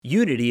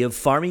Unity of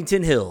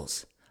Farmington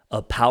Hills,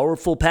 a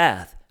powerful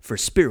path for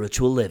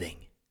spiritual living.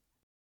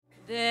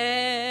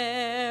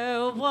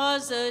 There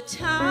was a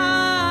time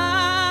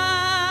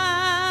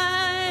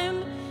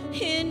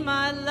in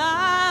my life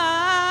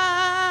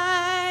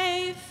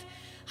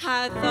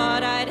I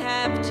thought I'd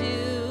have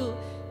to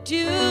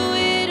do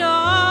it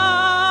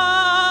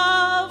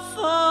all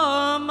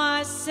for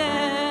myself.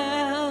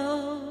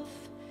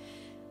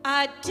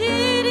 I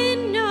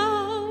didn't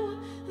know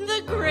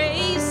the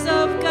grace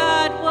of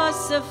God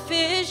was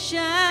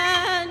sufficient,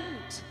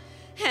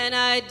 and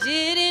I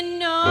didn't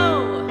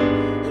know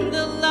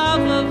the love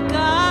of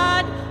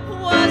God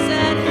was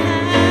at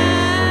hand.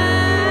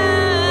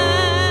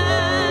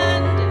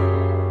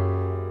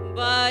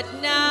 But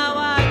now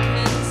I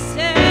can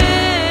say,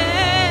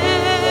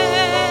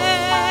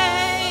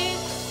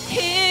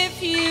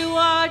 if you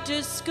are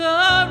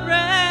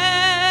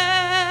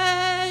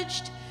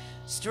discouraged,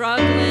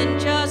 struggling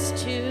just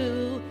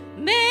to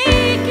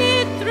make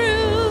it through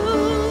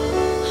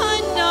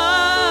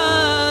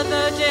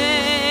another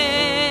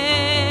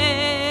day,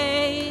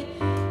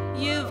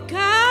 you've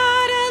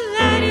gotta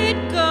let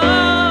it go.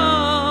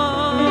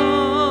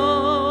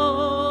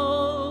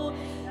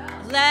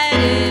 Let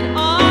it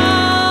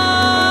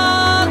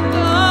all go.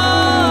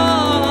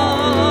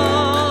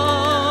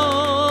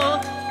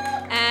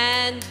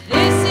 And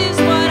this is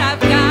what I've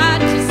got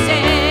to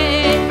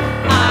say.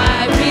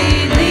 I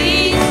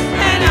release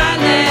and I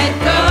let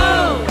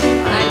go.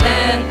 I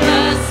let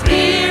the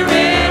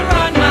Spirit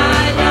run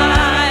my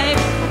life,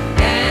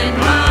 and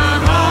my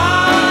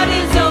heart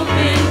is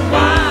open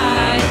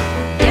wide.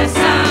 Yes,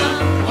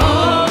 I'm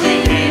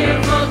only here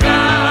for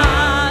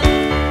God.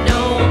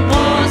 No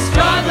more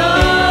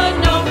struggle,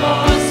 no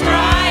more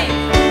strife.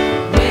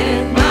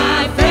 With my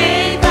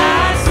faith I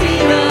see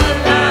the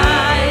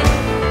light.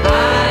 I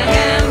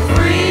am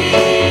free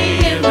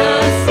in the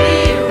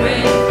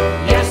Spirit.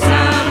 Yes,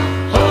 I'm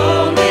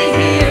only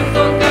here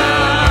for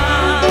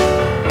God.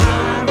 I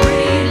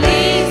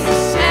release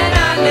and I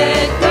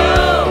let go.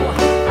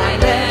 I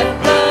let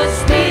the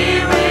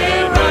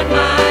Spirit run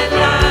my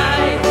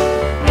life,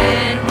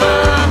 and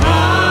my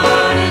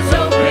heart is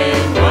open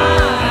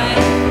wide.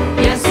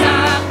 Yes,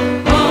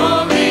 I'm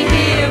only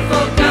here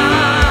for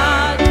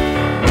God.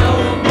 No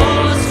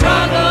more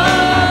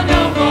struggle,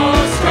 no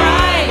more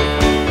strife.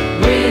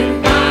 With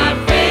my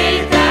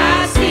faith I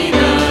see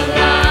the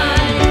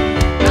light.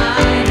 I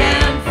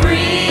am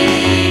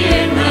free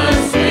in the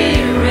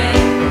Spirit.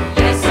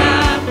 Yes,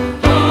 I'm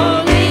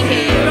only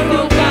here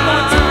for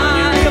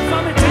God.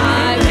 I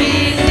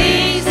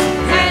release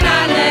and I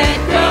let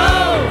go.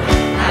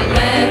 I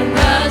let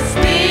the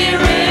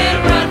Spirit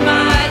run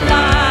my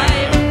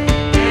life,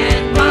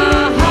 and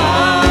my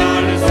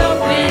heart is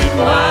open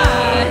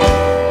wide.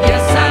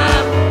 Yes,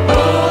 I'm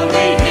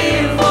only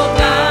here for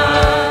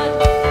God.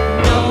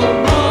 No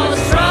more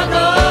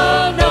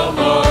struggle, no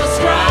more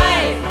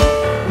strife.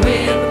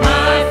 With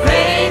my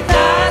faith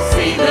I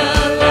see the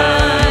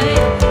light.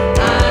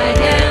 I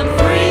am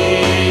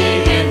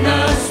free in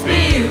the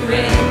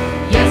Spirit.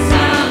 Yes,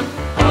 I'm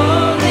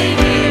only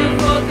here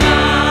for God.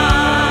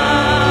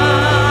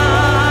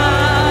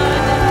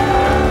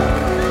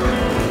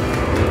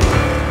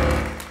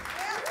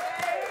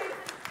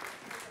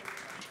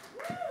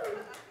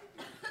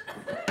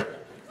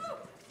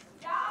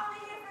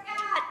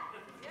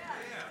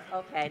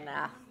 Okay,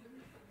 now.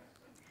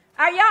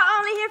 Are y'all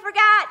only here for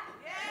God?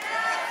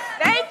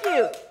 Thank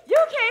you.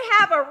 You can't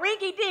have a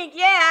rinky-dink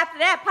after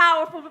that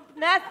powerful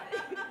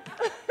message.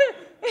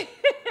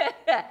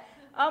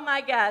 Oh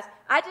my gosh.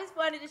 I just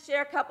wanted to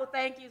share a couple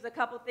thank yous, a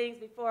couple things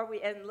before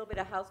we, and a little bit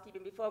of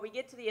housekeeping before we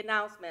get to the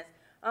announcements.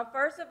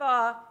 First of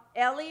all,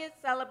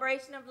 Elliot's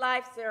Celebration of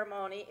Life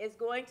ceremony is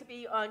going to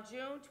be on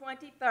June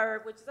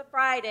 23rd, which is a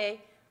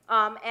Friday,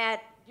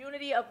 at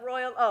Unity of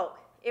Royal Oak.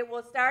 It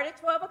will start at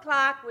 12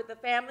 o'clock with the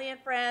family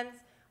and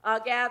friends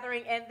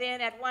gathering, and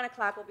then at 1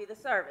 o'clock will be the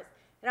service.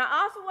 And I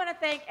also want to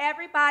thank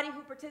everybody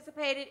who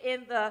participated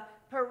in the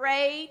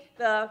parade,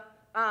 the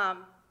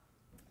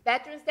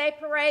Veterans Day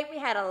Parade. We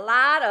had a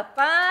lot of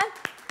fun.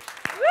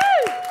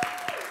 Woo!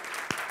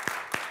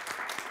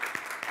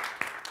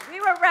 We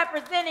were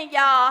representing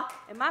y'all,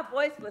 and my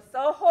voice was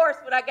so hoarse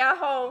when I got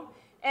home.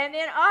 And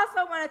then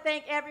also want to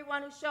thank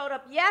everyone who showed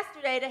up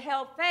yesterday to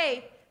help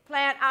Faith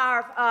plant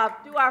our,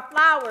 plant our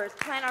flowers.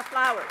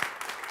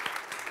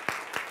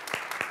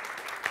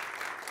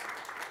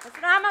 So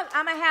now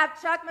I'm going to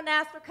have Chuck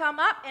Monastra come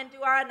up and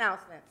do our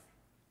announcements.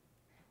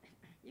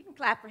 You can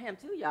clap for him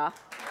too, y'all.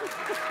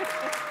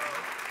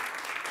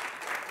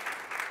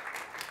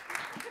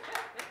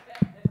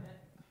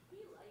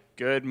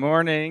 Good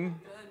morning.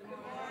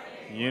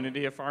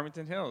 Unity of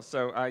Farmington Hills.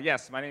 So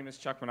yes, my name is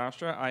Chuck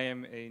Monastra. I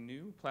am a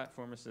new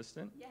platform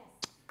assistant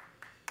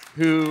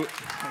who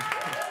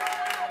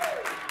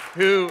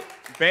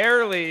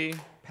barely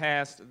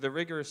passed the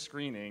rigorous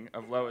screening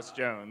of Lois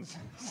Jones.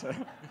 So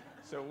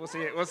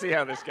we'll see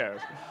how this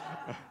goes.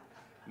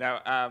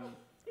 Now,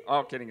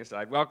 all kidding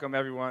aside, welcome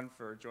everyone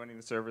for joining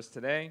the service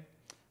today,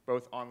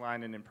 both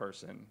online and in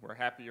person. We're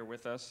happy you're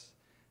with us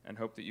and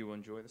hope that you will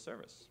enjoy the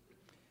service.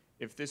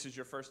 If this is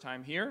your first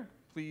time here,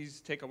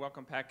 please take a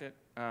welcome packet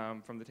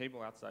from the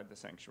table outside the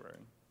sanctuary.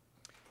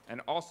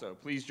 And also,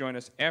 please join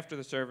us after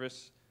the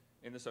service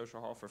in the social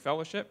hall for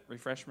fellowship,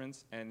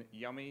 refreshments, and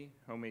yummy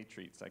homemade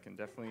treats. I can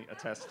definitely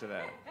attest to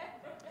that.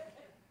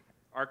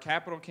 Our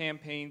capital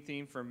campaign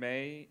theme for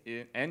May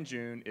and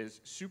June is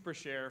Super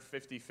Share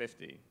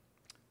 50/50.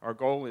 Our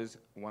goal is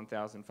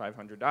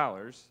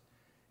 $1,500,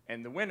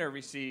 and the winner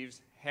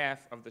receives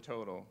half of the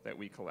total that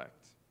we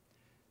collect.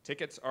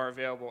 Tickets are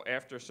available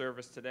after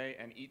service today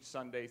and each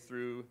Sunday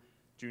through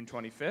June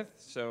 25th.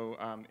 So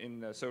in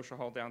the social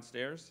hall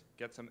downstairs,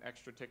 get some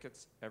extra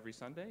tickets every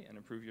Sunday and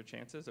improve your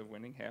chances of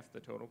winning half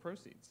the total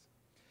proceeds.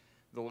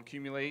 They'll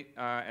accumulate,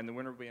 and the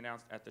winner will be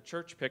announced at the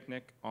church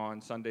picnic on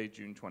Sunday,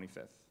 June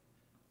 25th.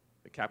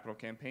 The capital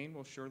campaign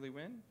will surely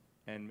win,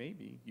 and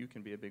maybe you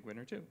can be a big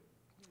winner too.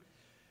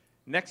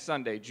 Next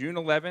Sunday, June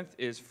 11th,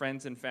 is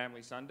Friends and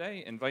Family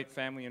Sunday. Invite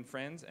family and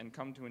friends and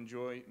come to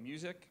enjoy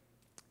music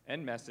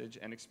and message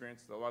and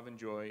experience the love and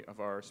joy of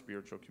our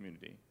spiritual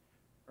community.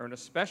 Earn a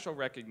special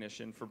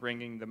recognition for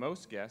bringing the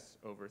most guests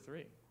over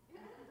 3.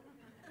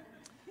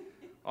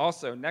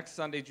 Also, next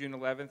Sunday, June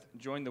 11th,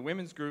 join the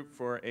women's group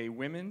for a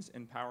women's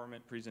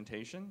empowerment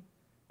presentation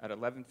at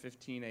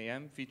 11:15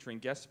 a.m. featuring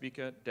guest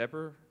speaker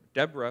Deborah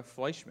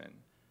Fleischman.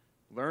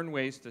 Learn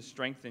ways to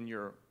strengthen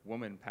your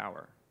woman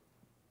power.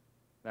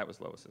 That was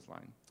Lois's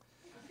line.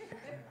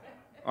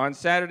 On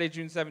Saturday,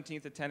 June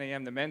 17th at 10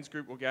 a.m., the men's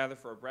group will gather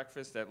for a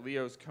breakfast at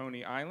Leo's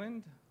Coney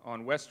Island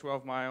on West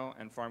 12 Mile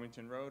and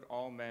Farmington Road.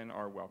 All men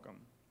are welcome.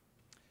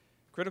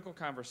 Critical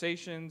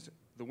Conversations,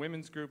 the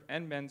women's group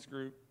and men's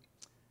group,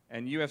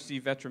 and UFC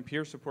Veteran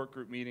Peer Support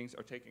Group meetings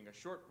are taking a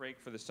short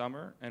break for the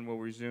summer and will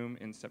resume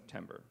in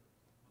September.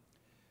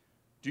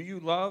 Do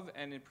you love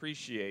and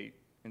appreciate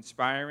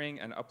inspiring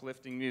and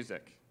uplifting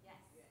music?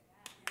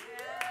 Yes.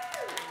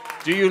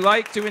 Do you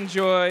like to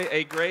enjoy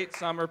a great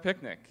summer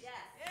picnic? Yes.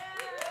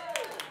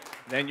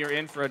 Then you're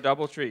in for a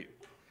double treat.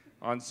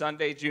 On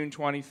Sunday, June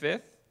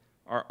 25th,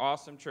 our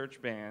awesome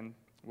church band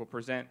will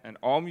present an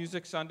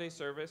all-music Sunday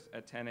service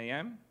at 10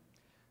 a.m.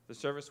 The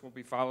service will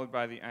be followed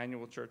by the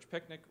annual church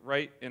picnic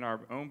right in our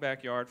own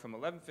backyard from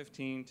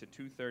 11:15 to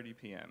 2:30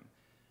 p.m.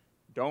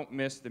 Don't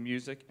miss the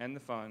music and the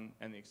fun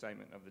and the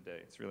excitement of the day.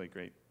 It's really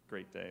a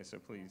great day, so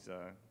please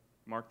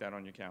mark that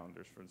on your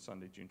calendars for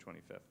Sunday, June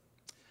 25th.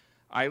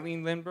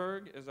 Eileen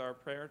Lindberg is our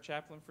prayer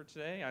chaplain for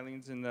today.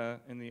 Eileen's in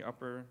the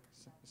upper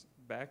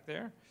back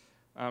there.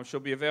 She'll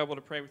be available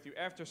to pray with you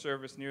after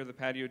service near the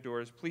patio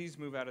doors. Please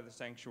move out of the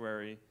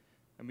sanctuary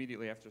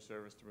immediately after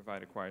service to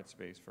provide a quiet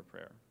space for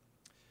prayer.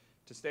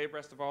 To stay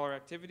abreast of all our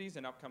activities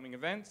and upcoming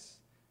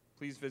events,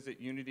 please visit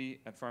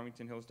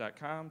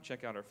unity@farmingtonhills.com,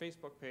 check out our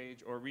Facebook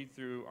page, or read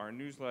through our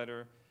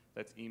newsletter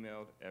that's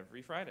emailed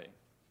every Friday.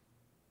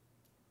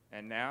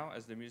 And now,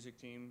 as the music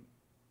team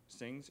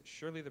sings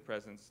Surely the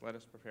Presence, let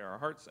us prepare our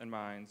hearts and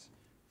minds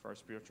for our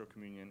spiritual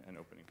communion and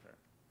opening prayer.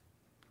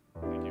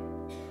 Thank you.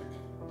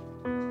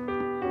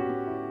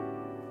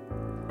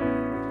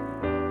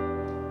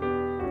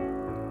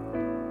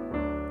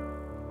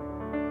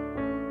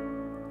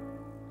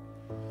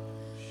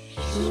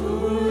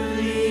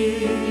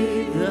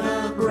 Surely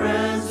the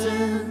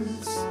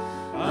presence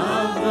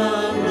of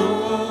the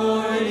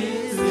Lord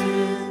is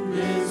in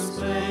this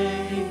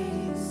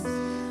place.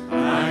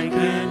 I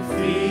can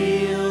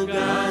feel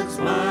God's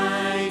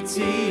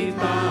mighty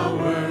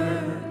power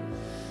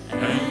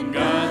and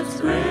God's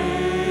grace.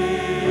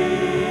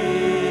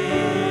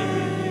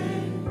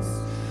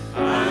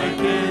 I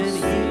can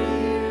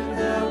hear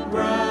the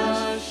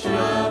brush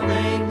of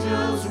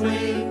angels'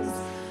 wings.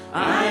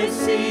 I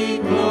see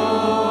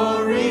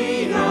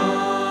glory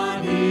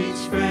on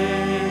each face.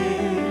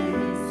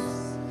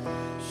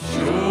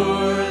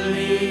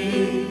 Surely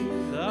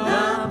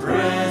the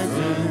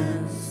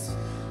presence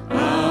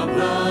of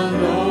the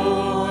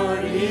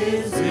Lord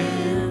is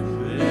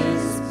in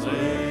this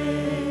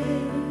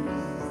place.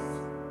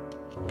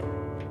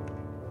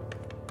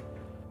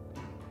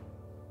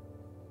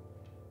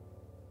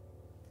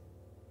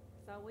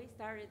 So we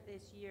started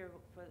this year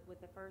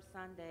with the first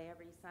Sunday.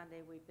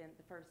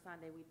 The first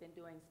Sunday we've been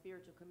doing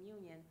spiritual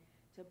communion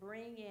to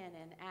bring in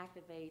and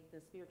activate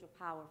the spiritual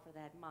power for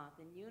that month.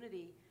 In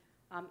Unity,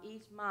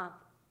 each month,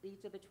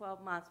 each of the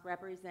 12 months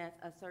represents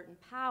a certain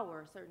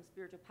power, a certain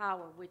spiritual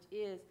power, which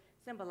is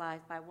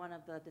symbolized by one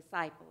of the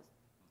disciples.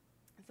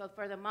 So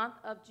for the month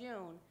of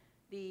June,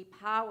 the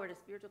power, the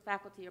spiritual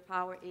faculty or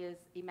power is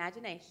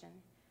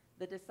imagination.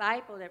 The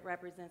disciple that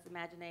represents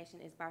imagination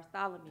is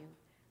Bartholomew.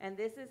 And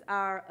this is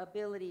our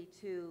ability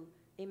to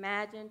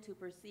imagine, to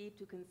perceive,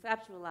 to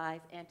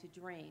conceptualize, and to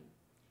dream.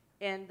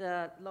 And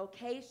the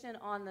location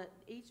on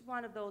each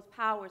one of those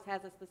powers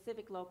has a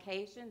specific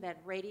location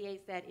that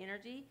radiates that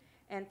energy.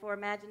 And for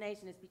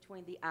imagination, it's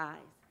between the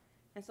eyes.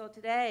 And so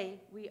today,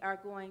 we are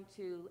going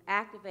to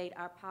activate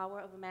our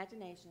power of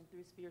imagination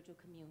through spiritual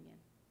communion.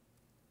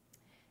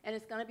 And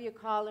it's going to be a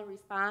call and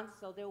response,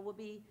 so there will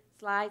be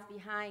slides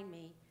behind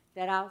me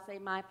that I'll say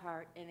my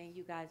part, and then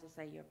you guys will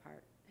say your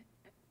part.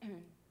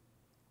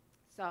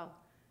 So,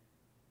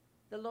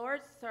 the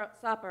Lord's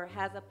Supper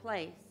has a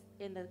place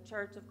in the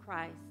Church of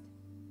Christ.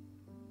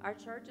 Our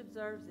church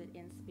observes it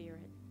in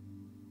spirit.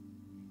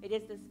 It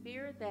is the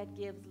spirit that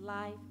gives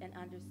life and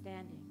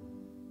understanding.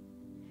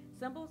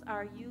 Symbols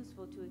are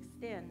useful to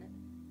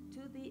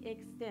the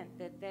extent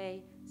that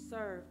they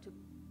serve to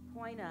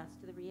point us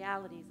to the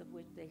realities of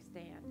which they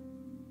stand.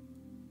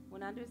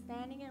 When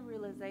understanding and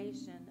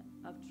realization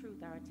of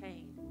truth are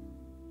attained,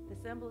 the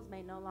symbols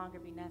may no longer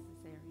be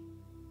necessary.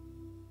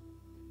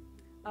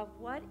 Of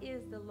what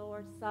is the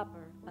Lord's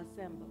Supper a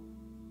symbol?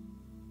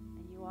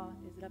 And you all,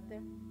 is it up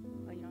there?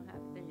 Oh, you don't have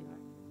it. There you are.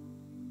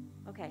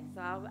 Okay,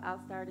 so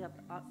I'll start it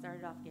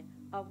off again.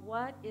 Of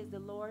what is the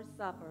Lord's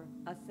Supper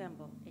a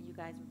symbol? And you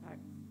guys were part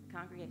of the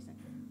congregation.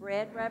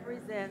 Bread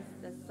represents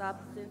the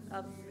substance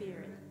of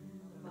spirit.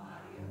 The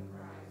body of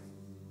Christ.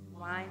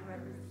 Wine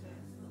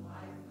represents the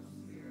life of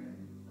spirit,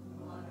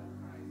 the blood of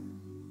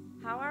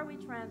Christ. How are we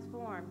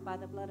transformed by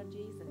the blood of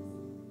Jesus?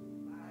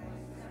 By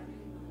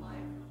accepting the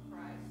life of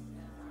Christ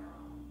as our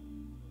own.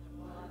 The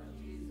blood of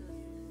Jesus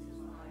is his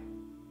life.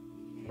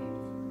 He came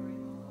to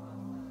bring all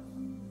of us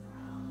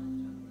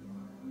knowledge of the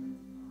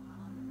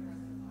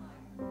omnipresent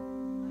life.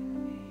 I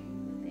came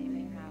that they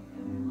may have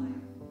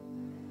life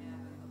and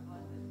have it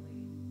abundantly.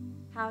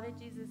 How did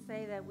Jesus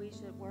say that we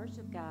should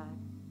worship God?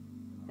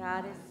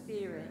 God is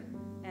spirit,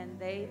 and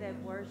they that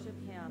worship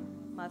him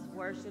must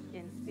worship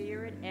in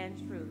spirit and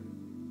truth.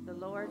 The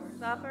Lord's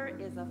Supper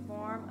is a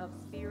form of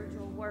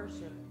spiritual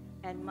worship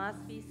and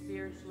must be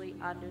spiritually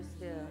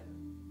understood.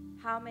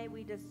 How may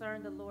we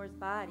discern the Lord's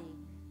body?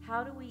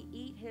 How do we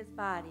eat his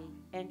body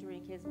and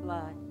drink his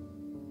blood?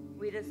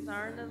 We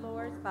discern the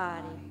Lord's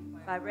body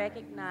by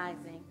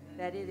recognizing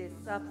that it is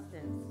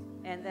substance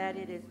and that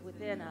it is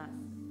within us.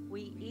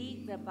 We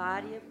eat the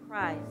body of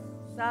Christ,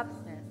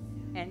 substance,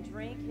 and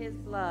drink his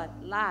blood,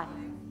 life,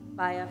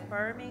 by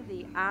affirming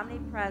the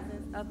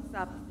omnipresence of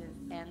substance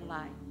and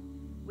life.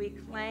 We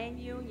claim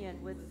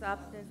union with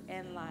substance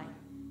and life.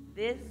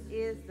 This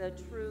is the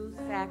true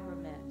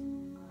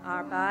sacrament.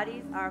 Our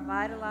bodies are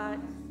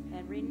vitalized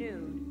and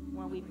renewed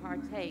when we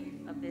partake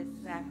of this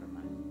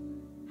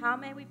sacrament. How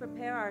may we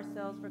prepare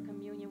ourselves for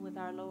communion with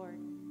our Lord?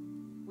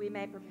 We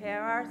may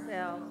prepare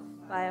ourselves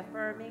by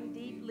affirming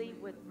deeply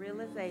with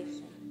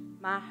realization,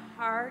 my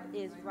heart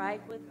is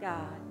right with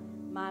God.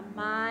 My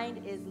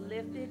mind is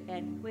lifted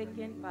and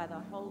quickened by the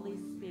Holy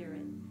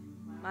Spirit.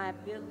 My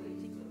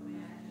ability to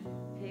imagine,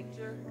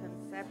 picture,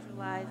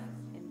 conceptualize,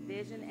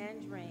 envision,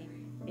 and dream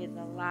is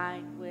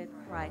aligned with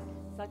Christ.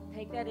 So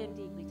take that in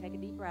deeply. Take a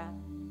deep breath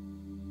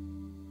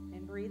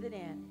and breathe it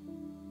in.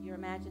 Your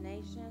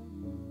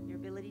imagination, your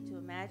ability to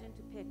imagine,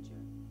 to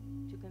picture,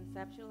 to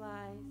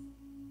conceptualize,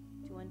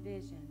 to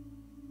envision,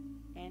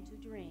 and to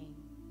dream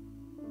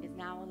is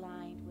now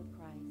aligned with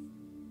Christ.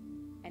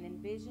 And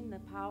envision the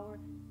power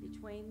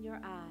between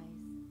your eyes,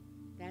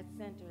 that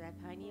center, that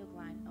pineal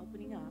gland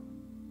opening up.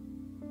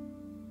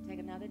 Take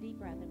another deep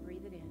breath and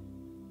breathe it in.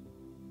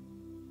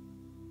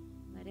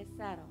 Let it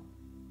settle.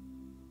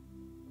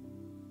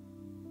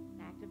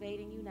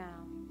 Activating you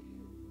now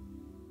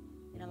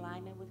in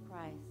alignment with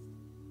Christ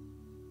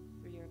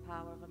through your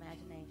power of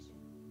imagination.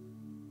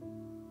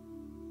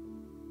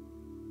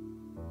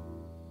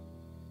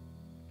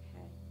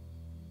 Okay.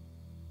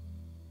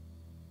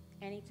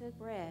 And he took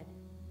bread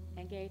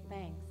and gave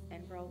thanks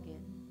and broke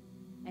it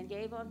and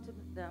gave unto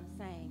them,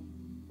 saying,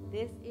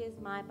 this is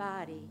my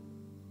body,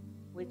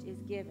 which is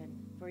given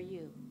for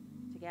you.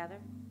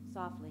 Together,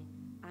 softly,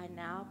 I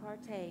now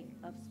partake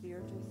of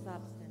spiritual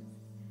substance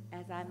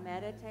as I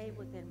meditate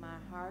within my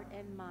heart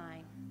and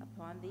mind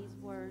upon these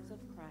words of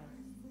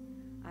Christ.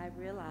 I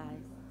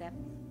realize that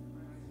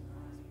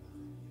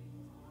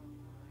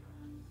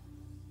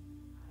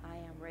I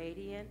am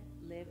radiant,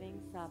 living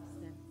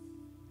substance.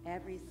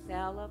 Every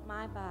cell of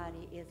my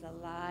body is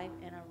alive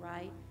and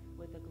aright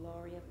with the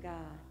glory of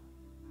God.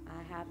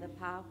 I have the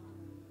power.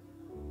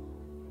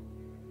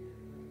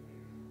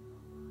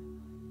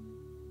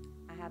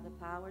 I have the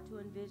power to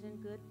envision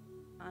good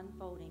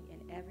unfolding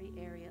in every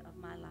area of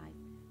my life.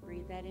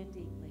 Breathe that in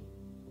deeply.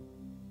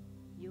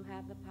 You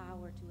have the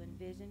power to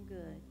envision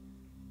good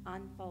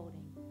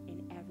unfolding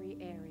in every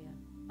area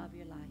of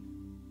your life.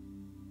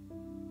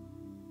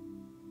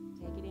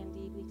 Take it in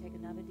deeply. Take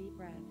another deep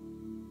breath.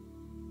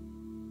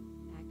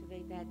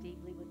 Activate that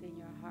deeply within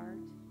your heart,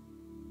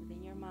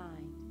 within your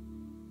mind,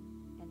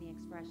 and the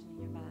expression in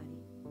your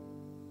body.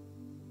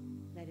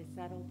 Let it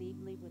settle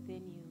deeply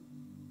within you.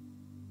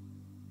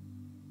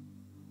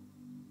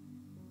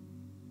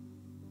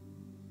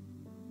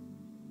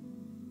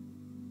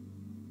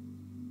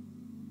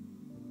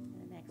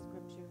 The next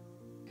scripture.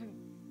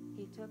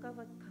 He took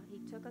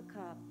a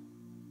cup,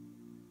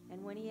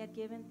 and when he had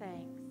given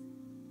thanks,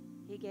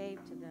 he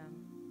gave to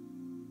them,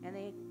 and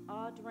they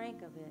all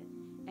drank of it.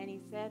 And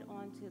he said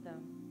unto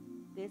them,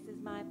 this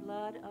is my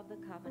blood of the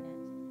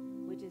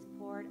covenant, which is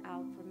poured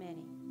out for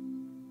many.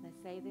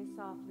 Let's say this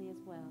softly as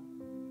well.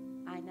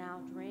 I now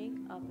drink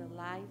of the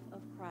life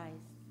of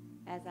Christ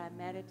as I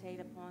meditate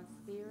upon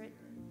spirit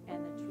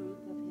and the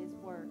truth of his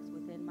works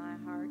within my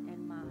heart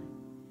and mind.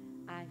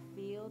 I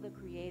feel the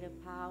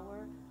creative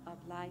power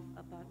of life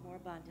more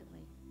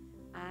abundantly.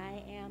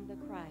 I am the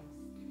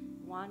Christ,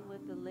 one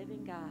with the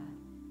living God.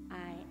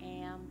 I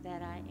am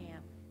that I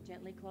am.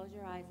 Gently close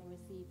your eyes and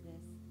receive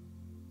this.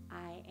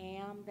 I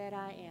am that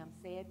I am.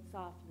 Say it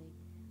softly.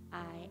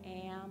 I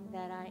am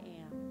that I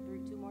am.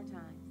 2 more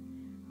times.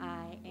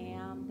 I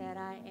am that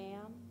I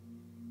am.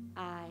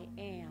 I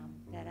am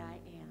that I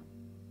am.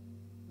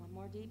 One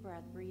more deep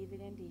breath. Breathe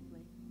it in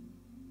deeply.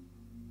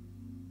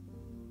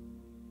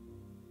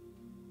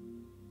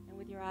 And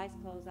with your eyes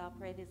closed, I'll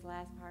pray this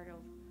last part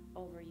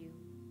over you.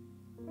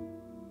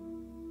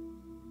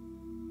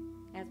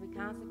 As we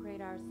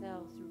consecrate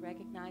ourselves through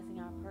recognizing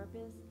our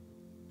purpose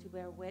to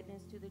bear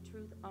witness to the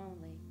truth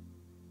only,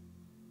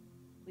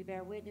 we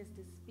bear witness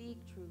to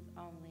speak truth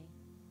only,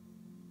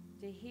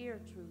 to hear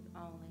truth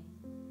only,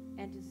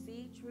 and to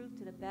see truth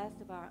to the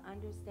best of our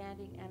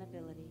understanding and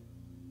ability.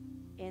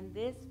 In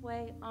this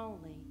way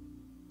only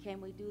can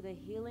we do the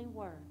healing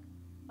work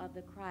of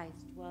the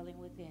Christ dwelling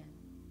within.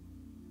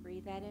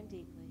 Breathe that in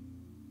deeply.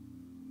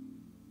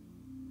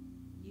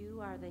 You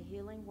are the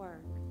healing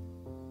work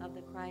of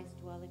the Christ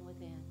dwelling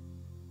within.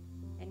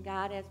 And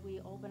God, as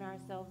we open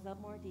ourselves up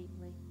more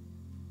deeply,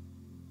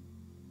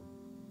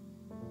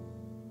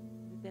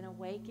 we've been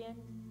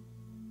awakened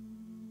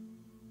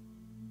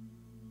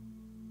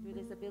through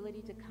this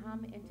ability to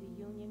come into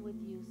union with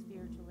you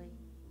spiritually,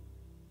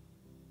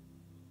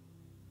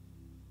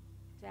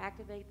 to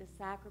activate the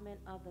sacrament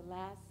of the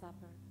Last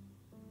Supper,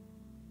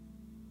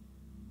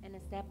 and to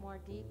step more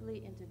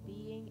deeply into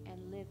being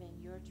and living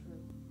your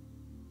truth.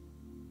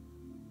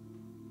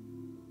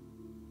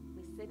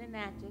 We sit in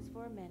that just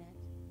for a minute,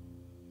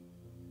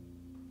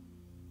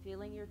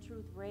 feeling your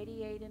truth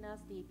radiate in us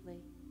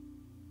deeply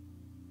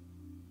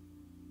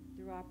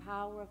through our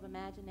power of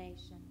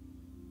imagination.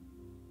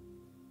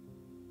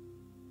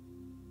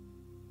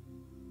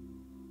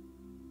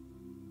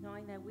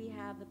 Knowing that we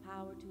have the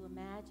power to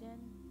imagine,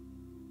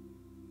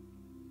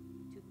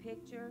 to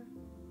picture,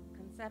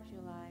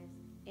 conceptualize,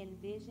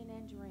 envision,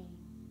 and dream,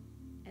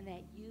 and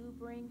that you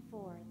bring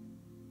forth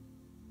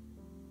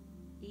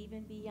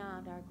even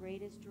beyond our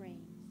greatest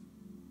dreams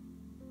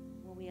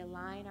when we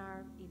align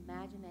our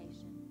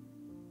imagination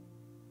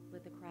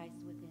with the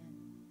Christ within.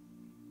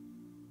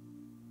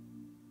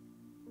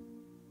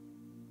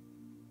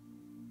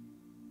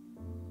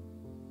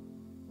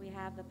 We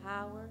have the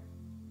power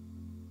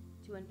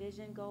to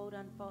envision good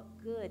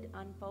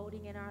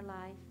unfolding in our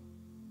life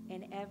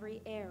in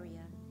every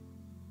area.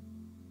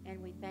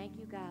 And we thank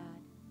you,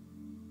 God,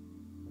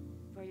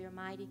 for your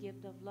mighty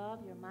gift of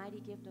love, your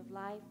mighty gift of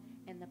life,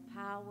 and the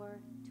power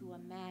to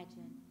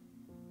imagine.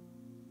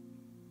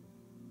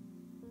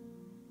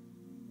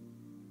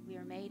 We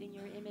are made in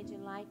your image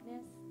and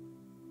likeness.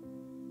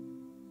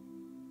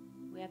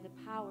 We have the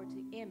power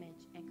to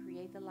image and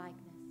create the likeness.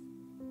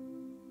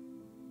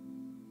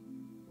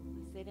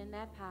 We sit in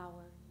that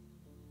power.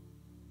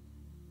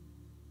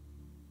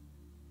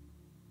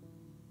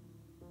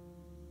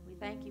 We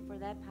thank you for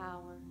that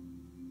power.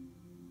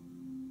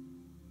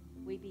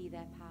 We be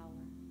that power.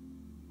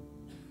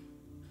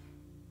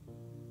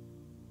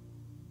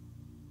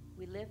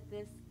 We lift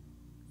this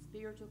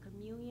spiritual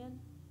communion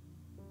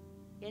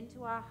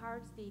into our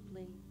hearts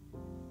deeply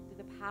through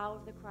the power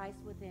of the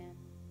Christ within.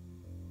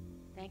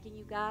 Thanking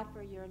you, God,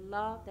 for your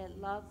love that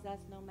loves us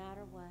no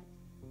matter what.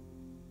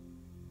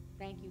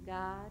 Thank you,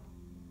 God.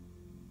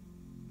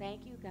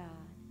 Thank you,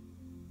 God.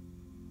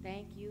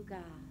 Thank you, God.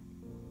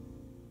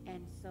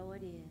 And so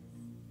it is.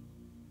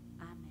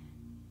 Amen.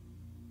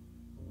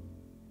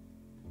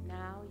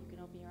 Now you can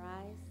open your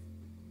eyes,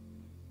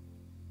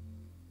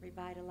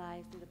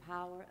 revitalized through the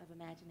power of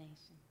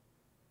imagination.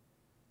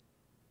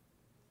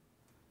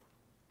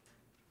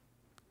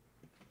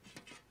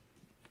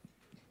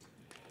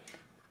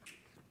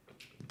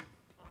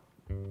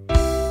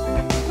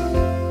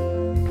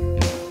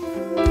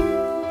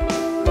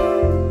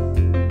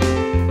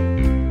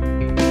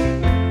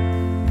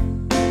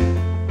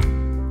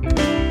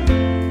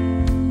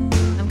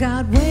 I've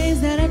got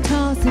waves that are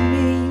tossing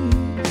me,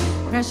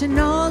 crashing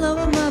all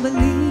over my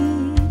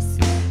beliefs,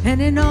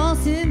 and in all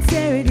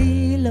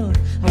sincerity, Lord,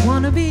 I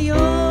want to be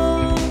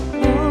yours.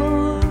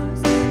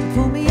 So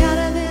pull me out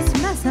of this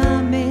mess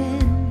I'm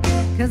in,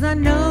 'cause I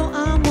know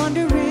I'm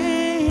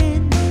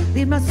wandering.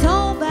 Lead my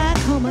soul back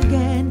home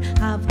again.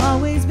 I've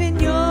always been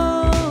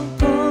yours.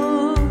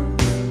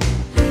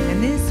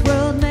 And this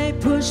world may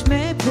push,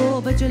 may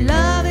pull, but your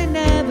love, it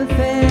never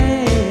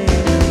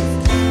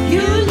fails.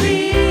 You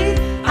lead,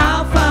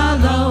 I'll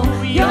follow.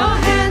 Your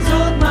hands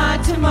hold my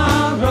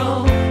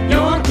tomorrow.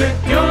 Your grip,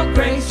 your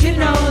grace, you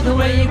know the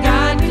way you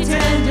guide me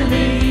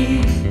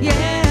tenderly.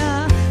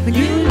 Yeah, when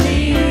you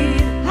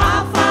lead,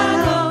 I'll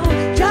follow.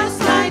 Just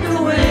like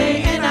the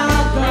way, and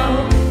I'll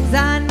go. 'Cause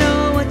I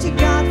know what you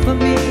got for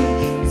me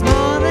is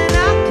more than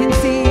I can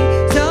see.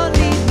 So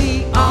lead me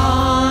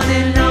on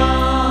and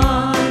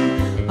on,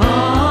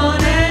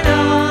 on and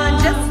on.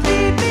 Just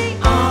lead me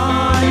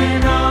on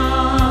and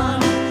on.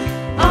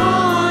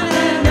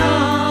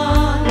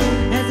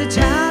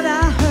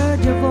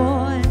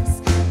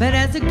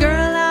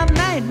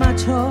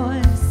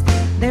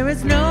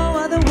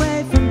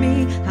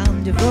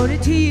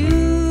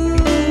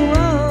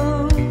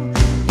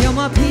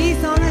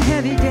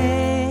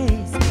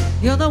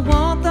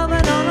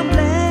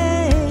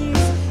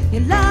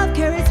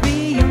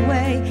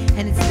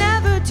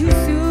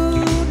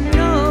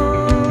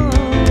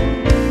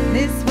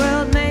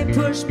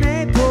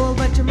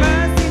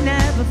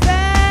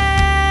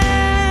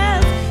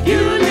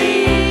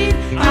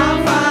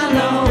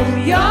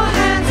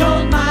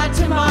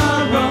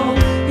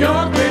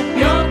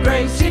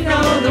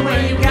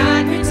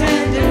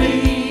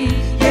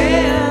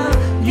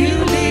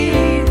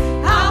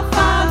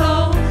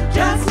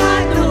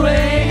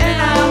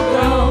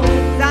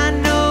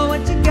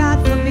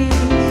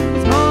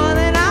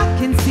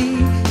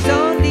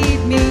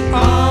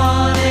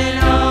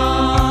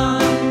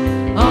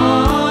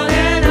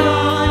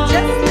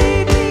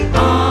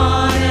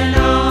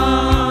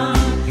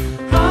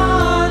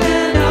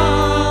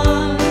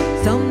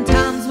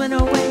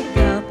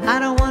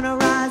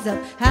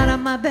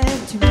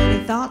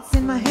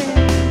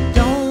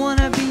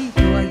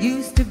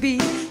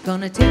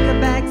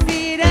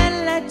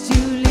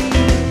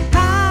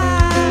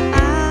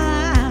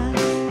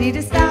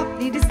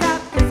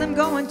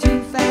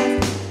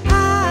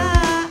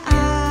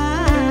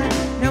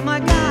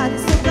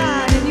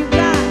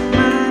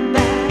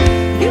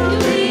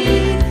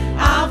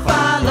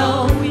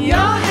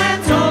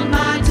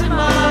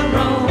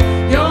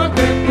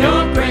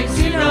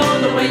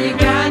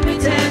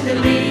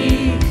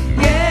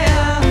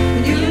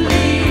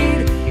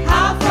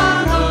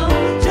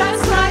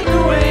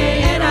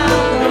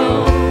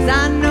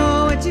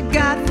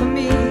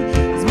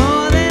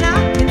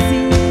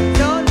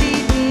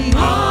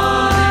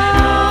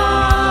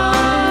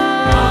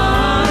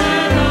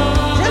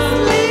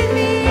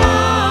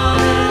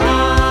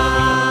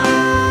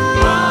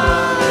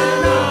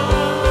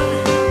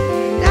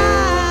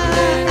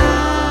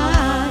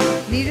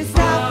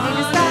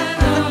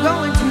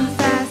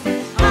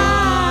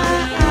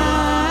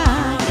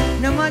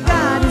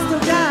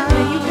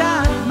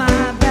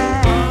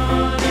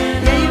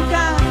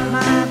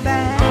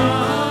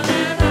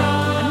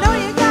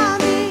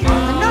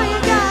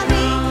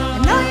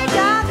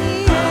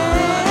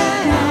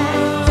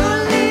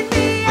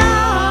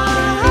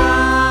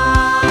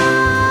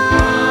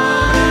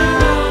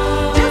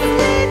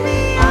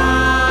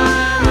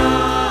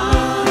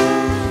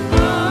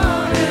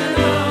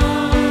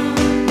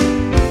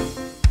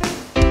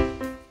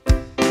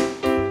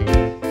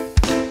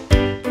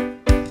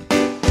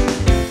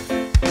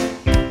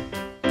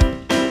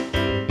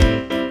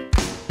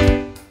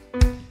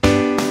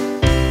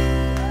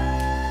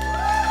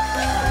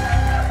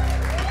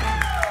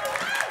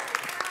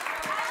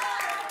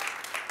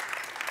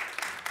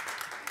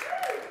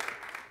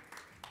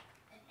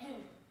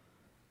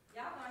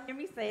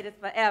 say this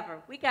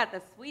forever. We got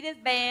the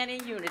sweetest band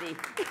in Unity.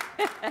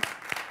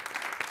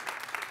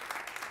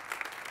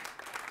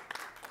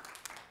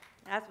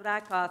 That's what I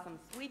call some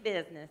sweet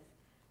business.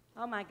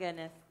 Oh, my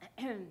goodness.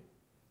 Isn't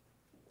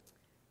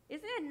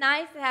it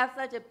nice to have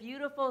such a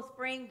beautiful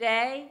spring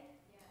day?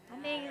 I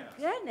mean,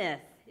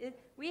 goodness.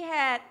 It's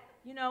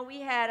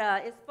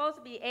supposed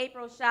to be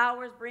April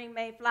showers bring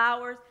May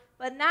flowers,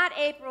 but not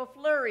April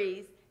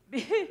flurries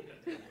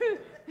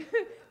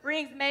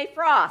brings May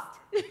frost.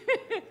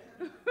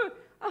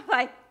 I'm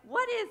like,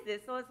 what is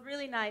this? So it's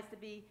really nice to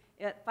be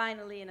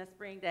finally in a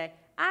spring day.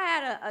 I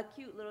had a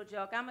cute little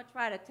joke. I'm going to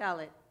try to tell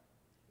it.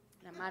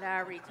 I might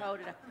have already told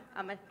it.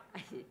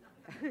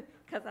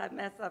 Because I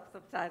mess up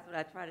sometimes when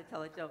I try to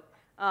tell a joke.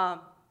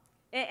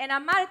 And I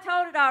might have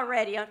told it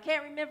already. I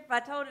can't remember if I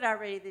told it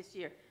already this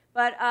year.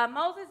 But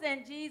Moses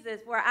and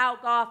Jesus were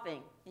out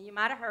golfing. And you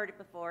might have heard it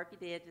before. If you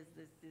did,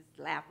 just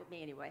laugh with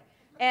me anyway.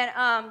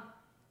 And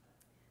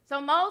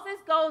so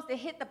Moses goes to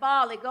hit the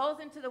ball. It goes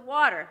into the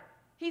water.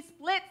 He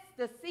splits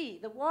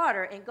the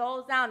water, and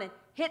goes down and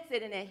hits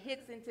it, and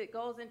it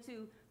goes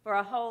into for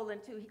a hole in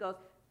two. He goes,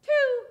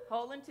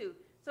 hole in two.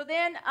 So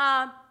then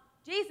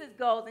Jesus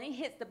goes, and he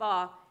hits the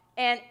ball,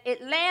 and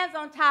it lands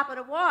on top of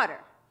the water.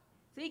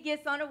 So he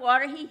gets on the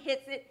water, he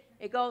hits it,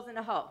 it goes in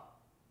the hole.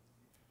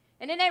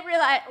 And then they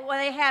realized, well,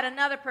 they had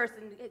another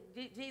person,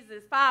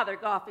 Jesus' father,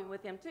 golfing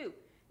with him too.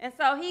 And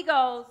so he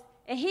goes,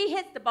 and he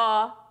hits the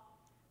ball.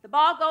 The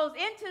ball goes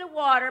into the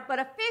water, but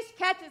a fish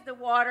catches the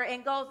water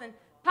and goes and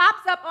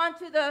pops up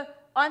onto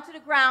the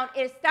ground.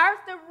 It starts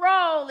to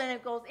roll, and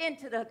it goes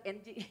into the...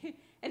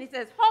 And he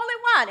says, hole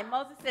in one. And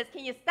Moses says,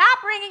 can you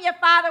stop bringing your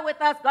father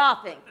with us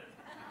golfing?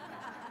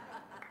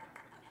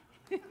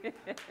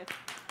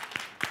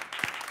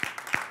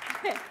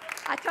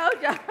 I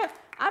told you,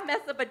 I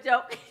mess up a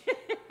joke.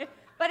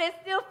 But it's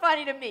still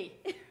funny to me.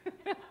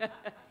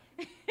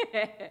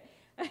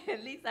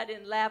 At least I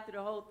didn't laugh through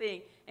the whole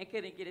thing and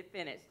couldn't get it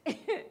finished.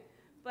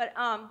 But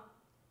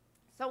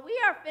so we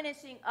are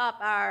finishing up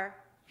our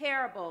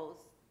parables,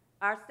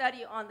 our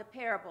study on the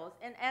parables.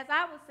 And as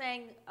I was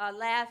saying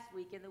last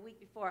week and the week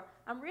before,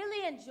 I'm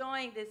really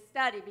enjoying this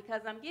study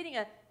because I'm getting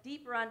a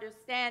deeper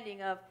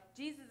understanding of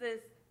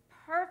Jesus'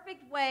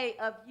 perfect way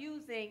of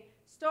using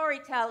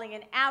storytelling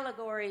and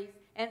allegories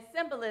and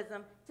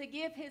symbolism to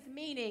give his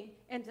meaning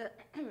and to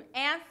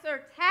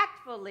answer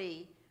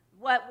tactfully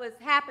what was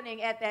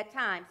happening at that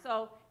time.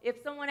 So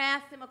if someone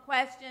asked him a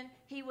question,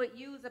 he would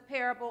use a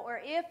parable,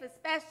 or if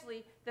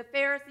especially the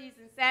Pharisees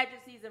and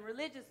Sadducees and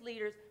religious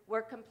leaders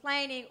were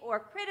complaining or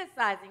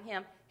criticizing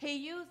him, he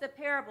used a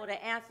parable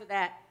to answer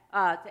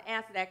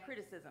that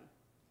criticism.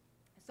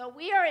 So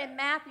we are in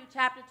Matthew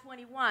chapter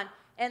 21,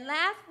 and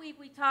last week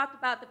we talked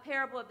about the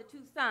parable of the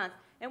two sons,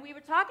 and we were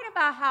talking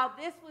about how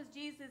this was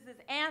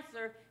Jesus'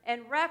 answer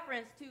in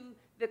reference to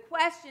the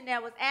question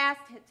that was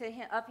asked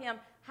of him,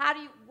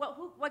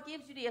 what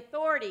gives you the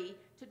authority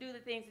to do the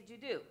things that you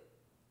do?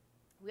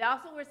 We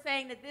also were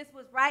saying that this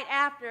was right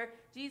after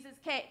Jesus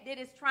did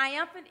his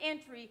triumphant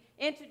entry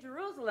into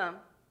Jerusalem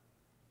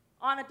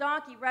on a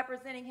donkey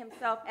representing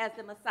himself as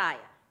the Messiah.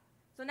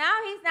 So now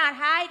he's not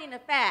hiding the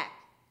fact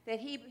that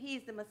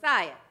he's the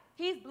Messiah.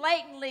 He's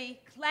blatantly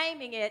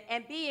claiming it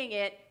and being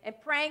it and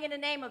praying in the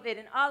name of it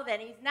and all of that.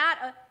 And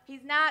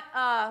he's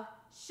not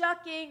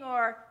shucking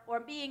or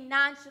being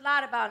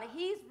nonchalant about it.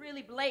 He's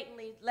really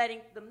blatantly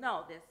letting them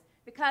know this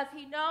because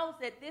he knows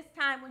that this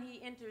time when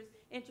he enters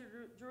into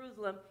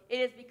Jerusalem, it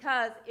is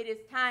because it is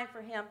time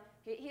for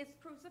his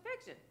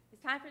crucifixion.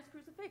 It's time for his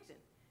crucifixion.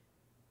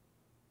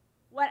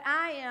 What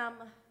I am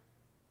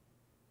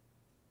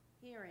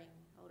hearing,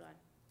 hold on.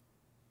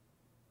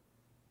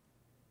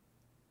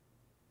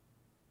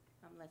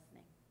 I'm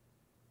listening.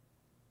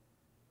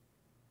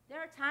 There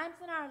are times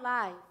in our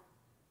life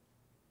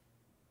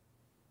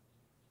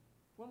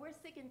when we're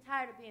sick and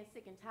tired of being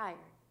sick and tired.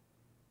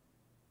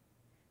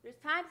 There's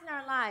times in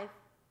our life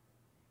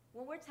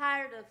when we're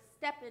tired of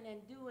stepping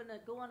and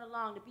going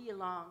along to be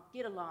along,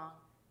 get along,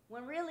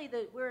 when really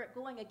we're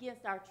going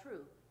against our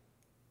truth.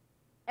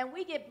 And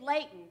we get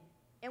blatant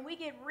and we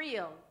get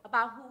real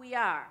about who we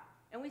are.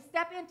 And we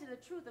step into the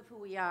truth of who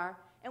we are.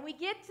 And we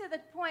get to the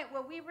point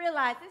where we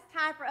realize it's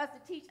time for us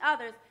to teach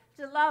others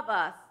to love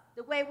us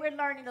the way we're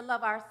learning to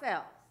love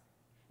ourselves.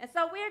 And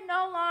so we're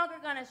no longer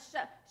going to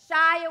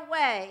shy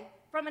away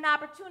from an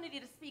opportunity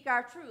to speak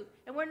our truth.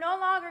 And we're no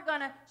longer going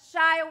to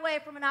shy away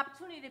from an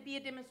opportunity to be a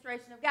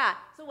demonstration of God.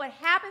 So what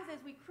happens is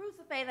we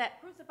crucify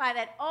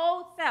that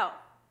old self,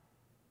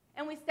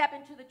 and we step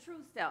into the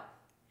true self.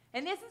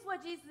 And this is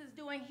what Jesus is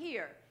doing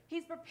here.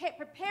 He's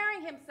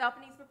preparing himself,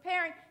 and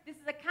this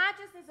is a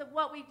consciousness of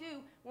what we do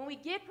when we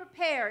get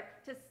prepared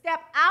to step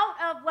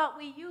out of what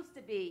we used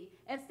to be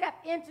and step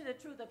into the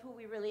truth of who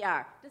we really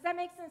are. Does that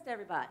make sense to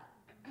everybody?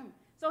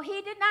 So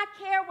he did not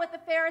care what the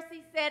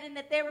Pharisees said and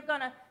that they were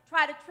going to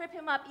try to trip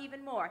him up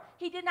even more.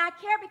 He did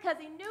not care because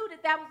he knew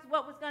that was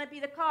what was going to be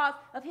the cause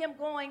of him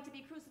going to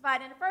be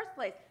crucified in the first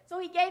place. So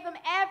he gave them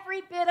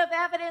every bit of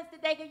evidence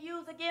that they could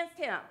use against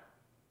him.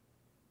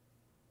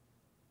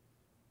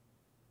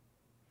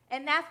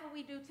 And that's what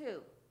we do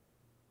too.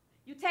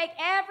 You take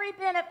every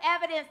bit of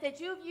evidence that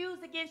you've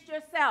used against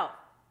yourself,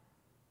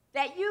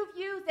 that you've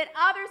used, that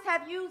others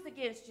have used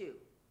against you.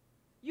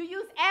 You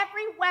use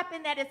every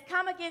weapon that has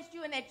come against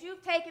you and that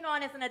you've taken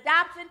on as an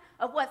adoption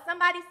of what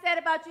somebody said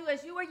about you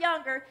as you were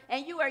younger,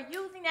 and you are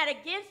using that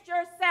against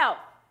yourself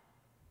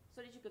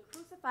so that you could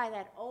crucify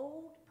that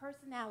old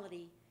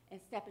personality and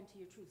step into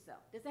your true self.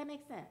 Does that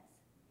make sense?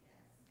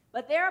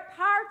 But there are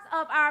parts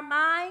of our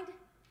mind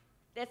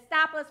that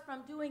stop us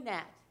from doing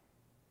that.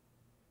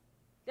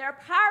 There are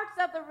parts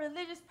of the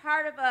religious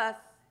part of us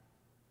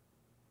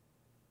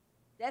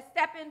that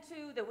step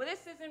into the, well,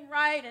 this isn't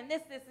right, and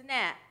this, and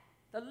that.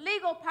 The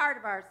legal part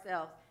of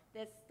ourselves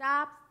that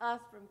stops us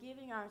from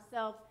giving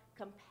ourselves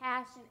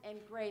compassion and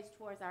grace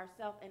towards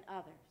ourselves and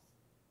others.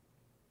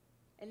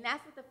 And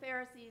that's what the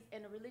Pharisees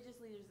and the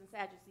religious leaders and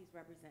Sadducees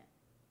represent.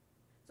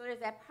 So there's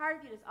that part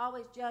of you that's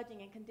always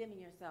judging and condemning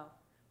yourself.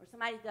 Or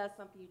somebody does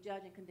something, you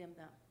judge and condemn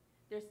them.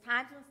 There's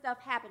times when stuff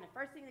happens, the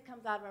first thing that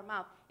comes out of our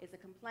mouth is a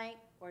complaint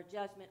or a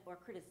judgment or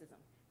criticism.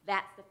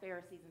 That's the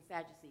Pharisees and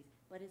Sadducees.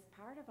 But it's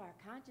part of our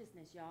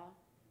consciousness, y'all.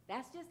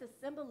 That's just a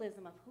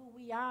symbolism of who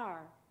we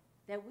are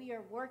that we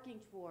are working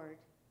toward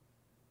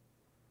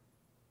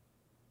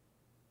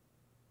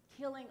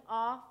killing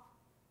off,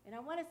 and I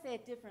want to say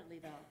it differently,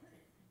 though,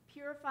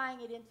 purifying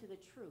it into the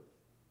truth.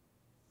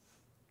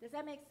 Does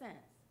that make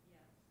sense?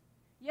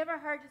 Yeah. You ever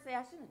heard you say,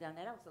 I shouldn't have done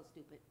that, that was so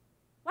stupid.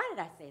 Why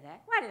did I say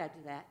that? Why did I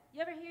do that?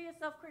 You ever hear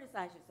yourself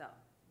criticize yourself?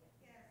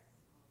 Yes.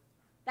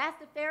 That's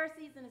the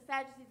Pharisees and the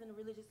Sadducees and the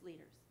religious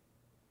leaders.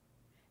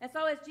 And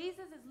so as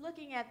Jesus is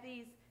looking at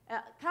these,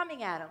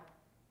 coming at them,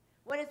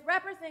 what it's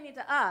representing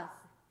to us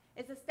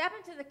is to step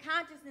into the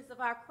consciousness of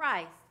our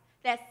Christ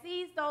that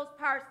sees those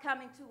parts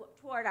coming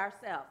toward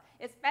ourselves,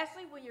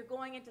 especially when you're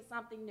going into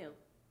something new,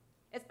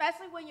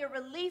 especially when you're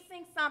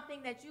releasing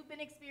something that you've been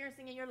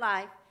experiencing in your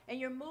life and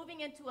you're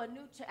moving into a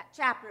new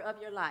chapter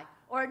of your life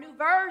or a new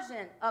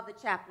version of the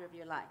chapter of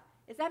your life.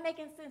 Is that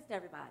making sense to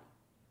everybody?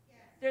 Yes.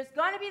 There's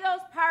going to be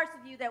those parts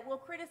of you that will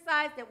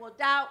criticize, that will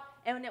doubt,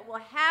 and that will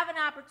have an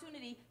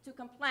opportunity to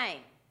complain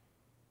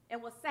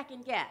and will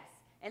second guess.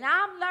 And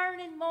I'm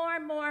learning more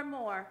and more and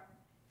more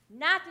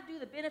not to do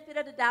the benefit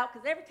of the doubt,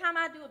 because every time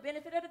I do a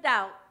benefit of the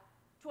doubt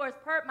towards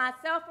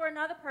myself or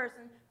another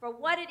person for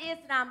what it is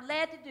that I'm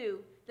led to do,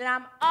 that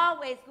I'm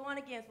always going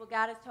against what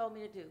God has told me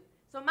to do.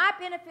 So my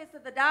benefits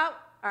of the doubt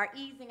are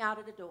easing out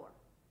of the door.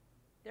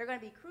 They're going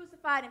to be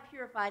crucified and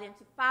purified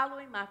into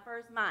following my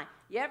first mind.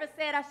 You ever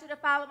said I should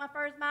have followed my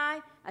first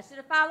mind? I should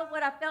have followed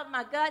what I felt in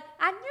my gut?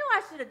 I knew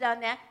I should have done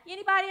that.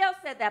 Anybody else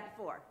said that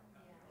before?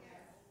 Yes.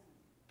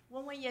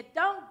 Well, when you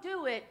don't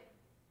do it,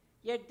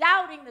 you're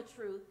doubting the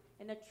truth,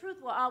 and the truth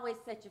will always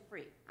set you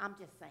free. I'm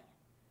just saying.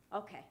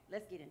 Okay,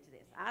 let's get into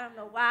this. I don't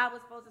know why I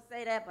was supposed to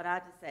say that, but I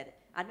just said it.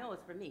 I know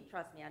it's for me.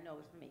 Trust me, I know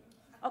it's for me.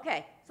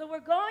 Okay, so we're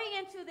going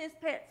into this.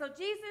 So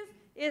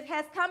Jesus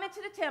has come into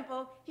the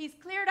temple. He's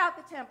cleared out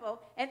the temple.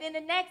 And then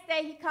the next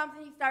day he comes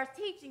and he starts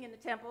teaching in the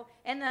temple.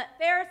 And the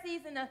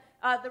Pharisees and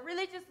the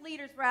religious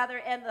leaders, rather,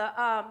 and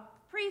the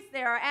priests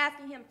there are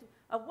asking him,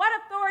 what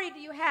authority do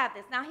you have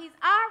this? Now, he's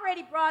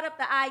already brought up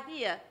the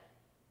idea.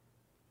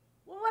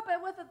 Well,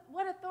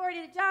 what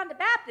authority did John the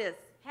Baptist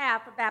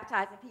have for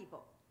baptizing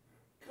people?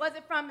 Was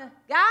it from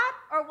God,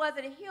 or was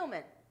it a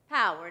human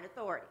power and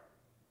authority?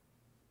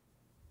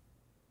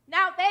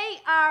 Now, they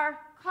are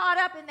caught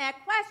up in that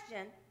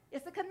question.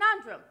 It's a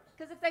conundrum.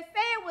 Because if they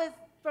say it was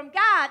from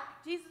God,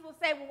 Jesus will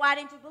say, well, why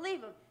didn't you believe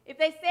him? If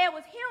they say it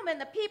was human,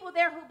 the people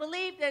there who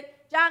believed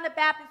that John the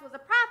Baptist was a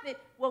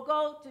prophet will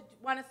go to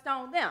want to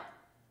stone them.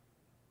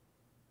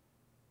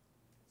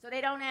 So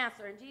they don't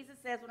answer. And Jesus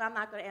says, well, I'm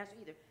not going to answer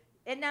either.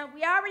 And now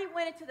we already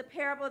went into the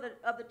parable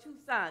of the two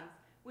sons,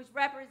 which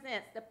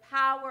represents the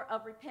power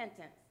of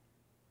repentance.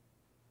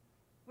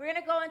 We're going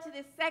to go into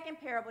this second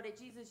parable that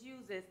Jesus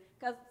uses,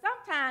 because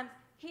sometimes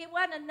it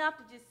wasn't enough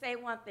to just say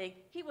one thing.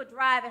 He would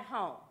drive it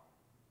home.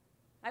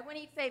 Like when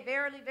he'd say,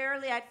 verily,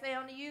 verily, I say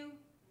unto you,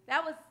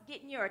 that was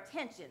getting your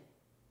attention.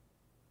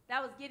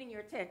 That was getting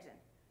your attention.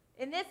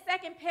 In this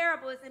second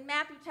parable is in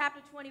Matthew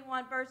chapter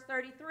 21, verse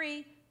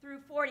 33 through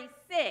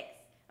 46.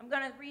 I'm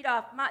going to read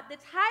off. The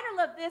title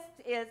of this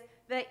is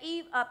the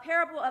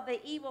parable of the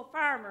evil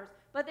farmers,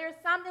 but there's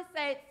some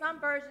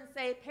versions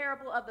say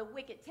parable of the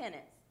wicked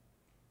tenants.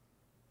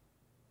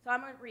 So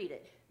I'm going to read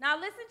it. Now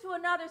listen to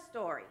another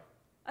story.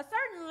 A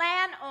certain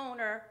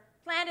landowner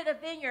planted a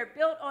vineyard,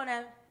 built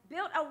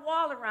a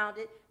wall around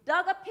it,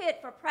 dug a pit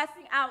for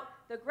pressing out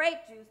the grape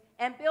juice,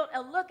 and built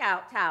a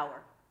lookout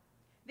tower.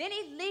 Then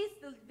he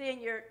leased the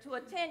vineyard to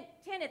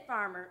tenant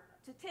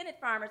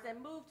farmers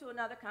and moved to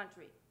another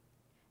country.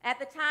 At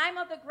the time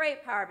of the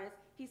grape harvest,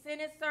 he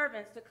sent his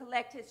servants to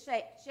collect his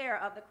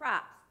share of the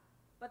crops.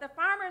 But the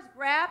farmers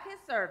grabbed his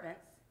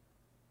servants,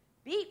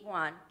 beat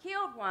one,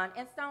 killed one,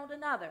 and stoned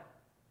another.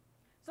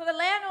 So the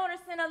landowner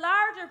sent a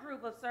larger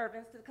group of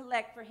servants to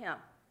collect for him,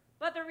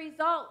 but the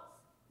results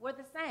were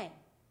the same.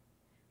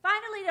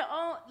 Finally,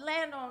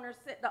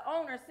 the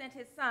owner sent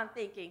his son,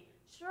 thinking,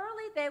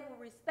 surely they will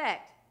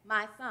respect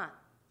my son.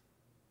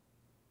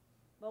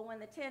 But when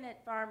the tenant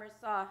farmers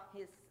saw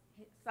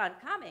son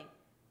coming,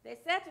 they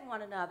said to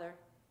one another,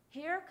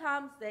 "Here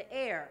comes the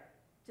heir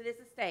to this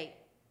estate.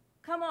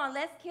 Come on,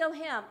 let's kill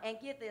him and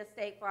get the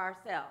estate for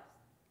ourselves."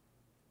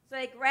 So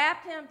they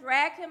grabbed him,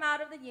 dragged him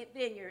out of the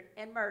vineyard,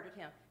 and murdered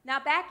him. Now,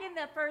 back in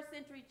the first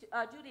century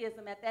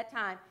Judaism at that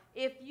time,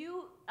 if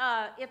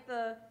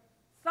the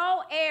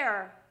sole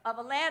heir of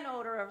a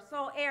landowner or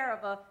sole heir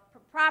of a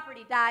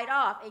property died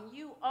off, and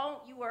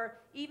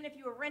even if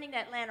you were renting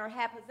that land or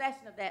had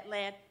possession of that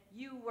land,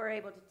 you were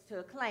able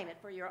to claim it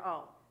for your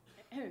own.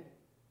 And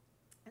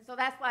so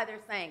that's why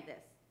they're saying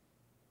this.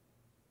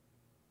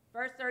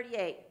 Verse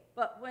 38.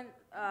 But we're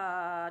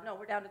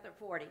down to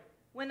 40.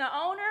 When the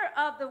owner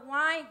of the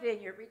wine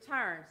vineyard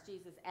returns,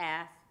 Jesus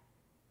asked,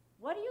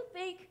 "What do you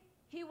think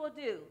he will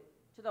do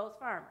to those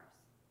farmers?"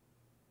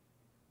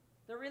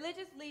 The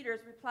religious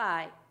leaders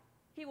replied,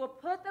 "He will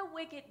put the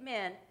wicked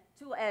men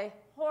to a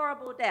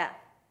horrible death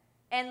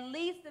and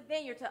lease the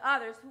vineyard to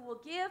others who will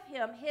give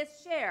him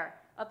his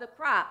share of the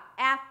crop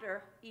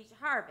after each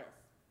harvest."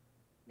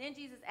 Then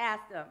Jesus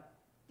asked them,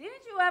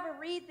 "Didn't you ever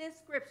read this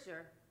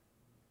scripture?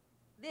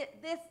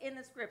 This in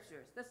the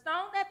scriptures. The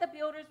stone that the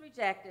builders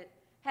rejected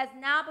has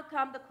now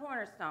become the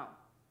cornerstone.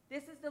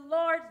 This is the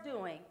Lord's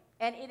doing,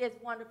 and it is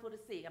wonderful to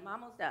see." I'm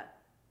almost done.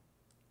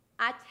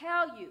 "I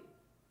tell you,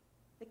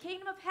 the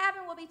kingdom of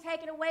heaven will be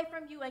taken away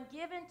from you and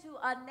given to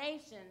a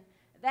nation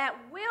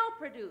that will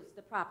produce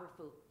the proper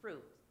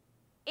fruit.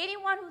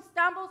 Anyone who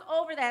stumbles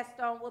over that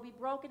stone will be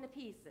broken to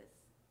pieces,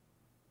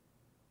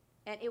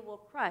 and it will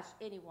crush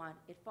anyone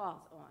it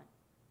falls on."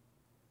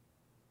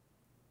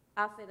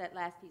 I'll say that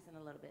last piece in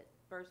a little bit.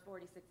 Verse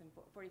 46 and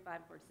 45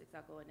 and 46,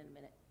 I'll go in a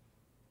minute.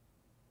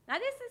 Now,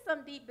 this is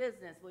some deep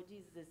business, what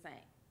Jesus is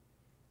saying.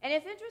 And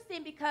it's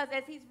interesting because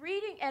as he's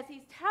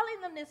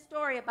telling them this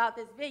story about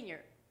this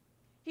vineyard,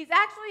 he's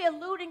actually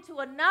alluding to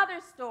another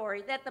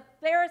story that the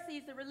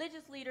Pharisees, the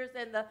religious leaders,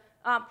 and the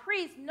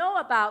priests know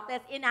about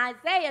that's in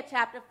Isaiah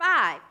chapter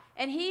 5.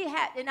 And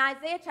in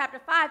Isaiah chapter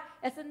 5,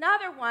 it's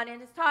another one,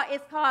 and it's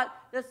called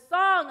the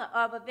Song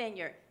of a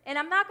Vineyard. And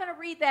I'm not going to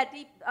read that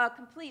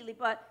completely,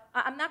 but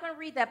I'm not going to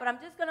read that, but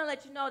I'm just going to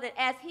let you know that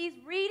as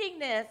he's reading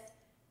this,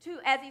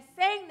 as he's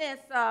saying this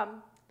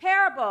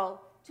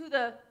parable to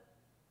the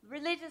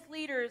religious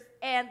leaders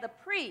and the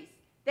priests,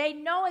 they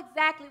know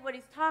exactly what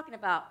he's talking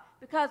about.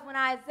 Because when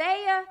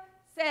Isaiah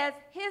says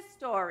his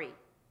story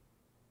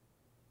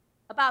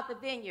about the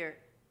vineyard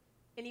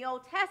in the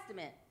Old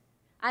Testament,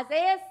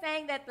 Isaiah is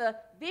saying that the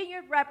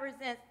vineyard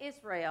represents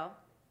Israel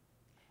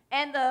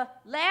and the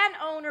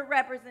landowner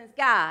represents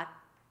God.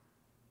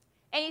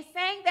 And he's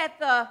saying that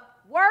the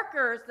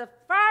workers, the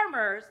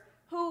farmers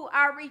who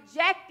are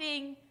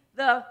rejecting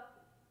the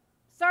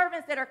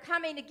servants that are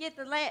coming to get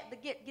the land,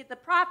 get the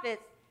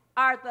profits,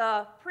 are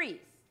the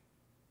priests.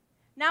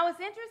 Now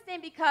it's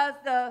interesting because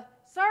the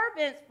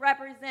servants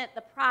represent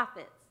the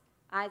prophets.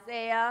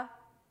 Isaiah,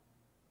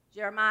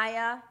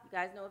 Jeremiah. You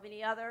guys know of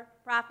any other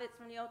prophets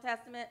from the Old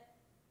Testament?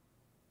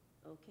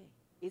 Okay.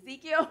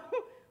 Ezekiel.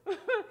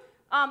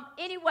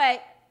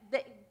 Anyway,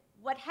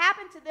 what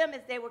happened to them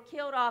is they were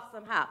killed off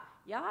somehow.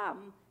 Y'all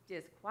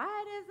just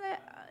quiet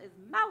as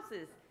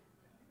mouses.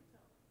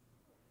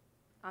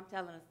 I'm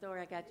telling a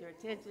story. I got your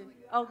attention.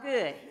 Oh,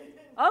 good.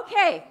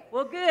 Okay.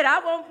 Well, good. I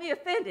won't be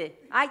offended.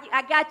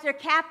 I got your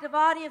captive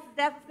audience. Is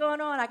that what's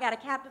going on? I got a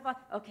captive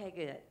audience. Okay,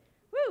 good.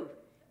 Woo.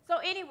 So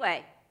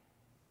anyway,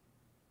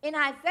 in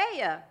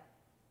Isaiah,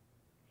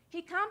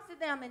 he comes to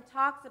them and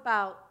talks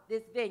about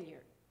this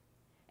vineyard.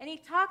 And he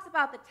talks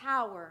about the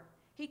tower.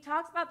 He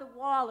talks about the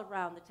wall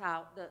around the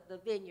tower, the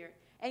vineyard.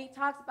 And he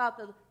talks about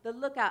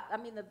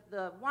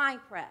the wine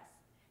press.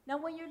 Now,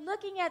 when you're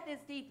looking at this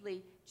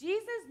deeply,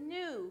 Jesus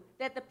knew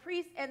that the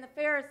priests and the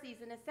Pharisees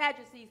and the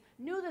Sadducees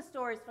knew the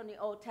stories from the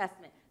Old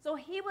Testament. So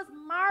he was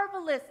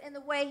marvelous in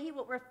the way he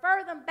would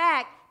refer them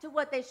back to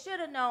what they should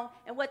have known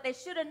and what they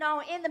should have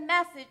known in the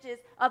messages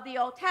of the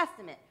Old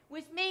Testament,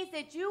 which means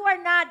that you are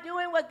not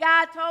doing what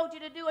God told you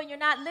to do and you're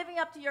not living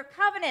up to your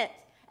covenant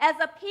as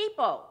a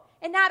people.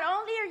 And not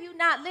only are you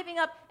not living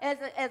up as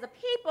a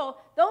people,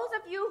 those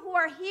of you who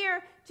are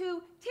here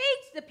to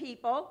teach the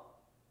people,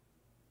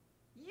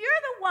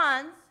 you're the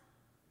ones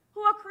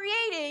who are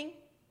creating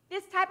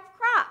this type of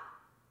crop.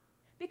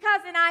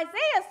 Because in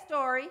Isaiah's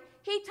story,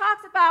 he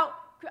talks about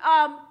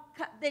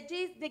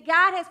that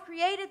God has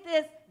created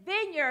this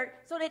vineyard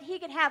so that he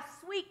can have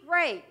sweet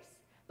grapes.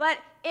 But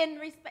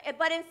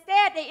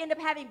instead, they end up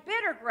having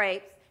bitter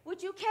grapes,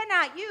 which you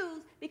cannot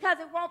use because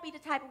it won't be the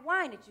type of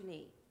wine that you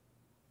need.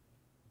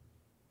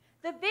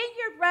 The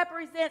vineyard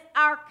represents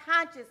our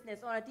consciousness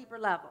on a deeper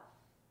level.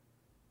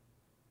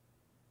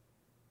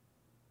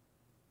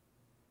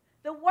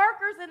 The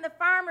workers and the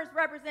farmers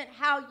represent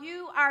how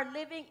you are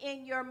living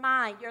in your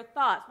mind, your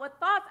thoughts. What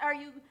thoughts are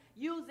you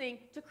using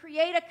to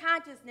create a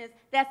consciousness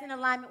that's in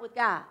alignment with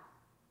God?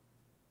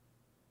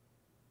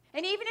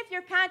 And even if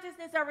your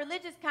consciousness are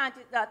religious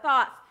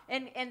thoughts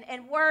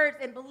and words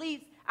and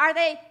beliefs, are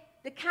they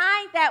the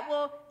kind that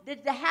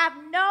have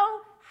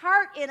no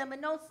heart in them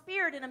and no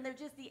spirit in them? They're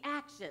just the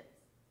actions.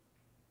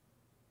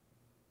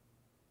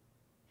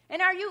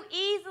 And are you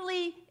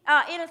easily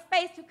in a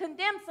space to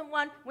condemn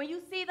someone when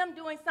you see them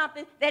doing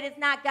something that is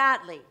not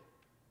godly?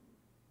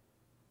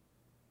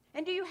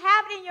 And do you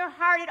have it in your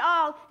heart at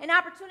all an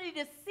opportunity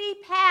to see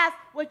past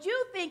what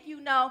you think you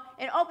know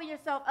and open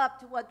yourself up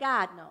to what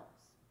God knows?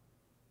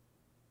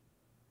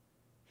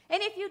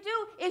 And if you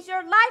do, is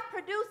your life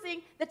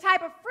producing the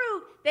type of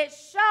fruit that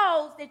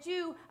shows that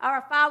you are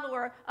a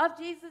follower of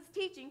Jesus'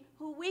 teaching,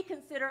 who we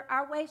consider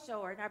our way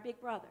shower and our big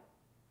brother?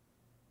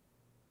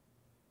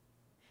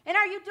 And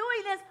are you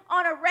doing this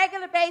on a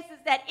regular basis,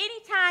 that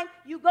anytime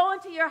you go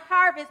into your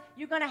harvest,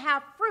 you're going to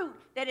have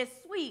fruit that is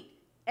sweet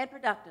and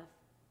productive?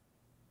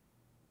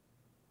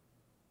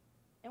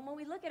 And when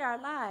we look at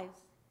our lives,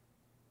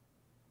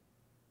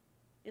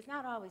 it's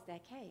not always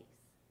that case.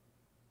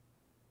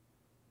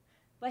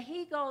 But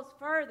he goes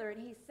further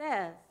and he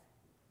says,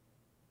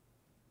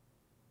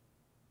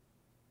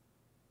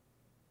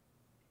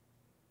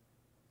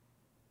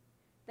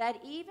 that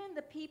even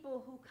the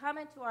people who come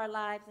into our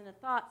lives and the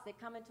thoughts that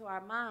come into our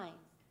minds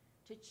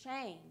to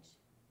change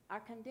are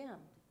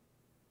condemned.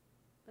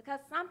 Because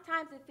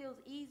sometimes it feels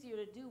easier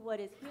to do what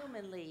is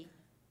humanly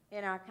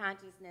in our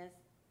consciousness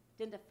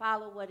than to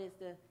follow what is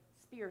the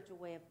spiritual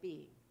way of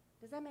being.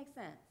 Does that make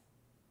sense?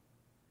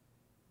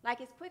 Like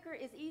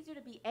it's easier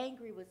to be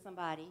angry with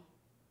somebody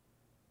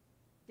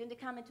than to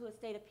come into a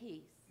state of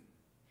peace.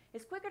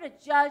 It's quicker to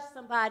judge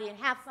somebody and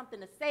have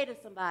something to say to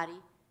somebody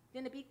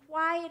than to be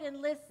quiet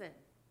and listen.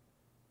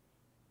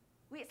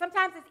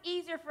 Sometimes it's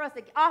easier for us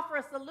to offer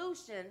a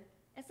solution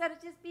instead of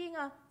just being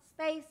a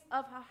space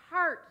of a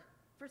heart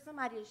for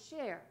somebody to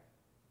share.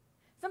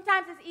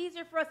 Sometimes it's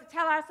easier for us to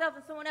tell ourselves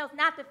and someone else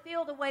not to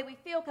feel the way we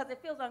feel because it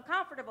feels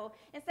uncomfortable,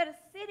 instead of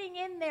sitting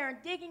in there and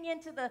digging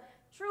into the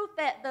truth,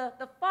 that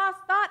the false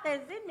thought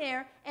that is in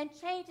there, and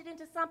change it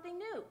into something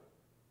new.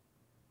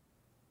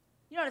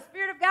 You know, the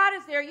Spirit of God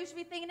is there. You should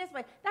be thinking this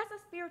way. That's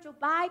a spiritual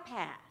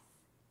bypass.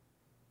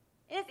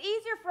 And it's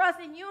easier for us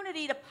in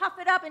unity to puff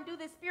it up and do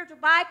this spiritual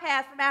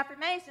bypass from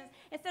affirmations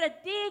instead of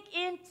dig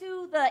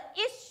into the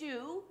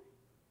issue,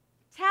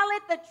 tell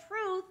it the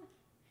truth,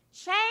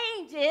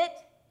 change it,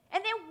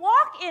 and then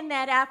walk in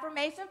that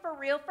affirmation for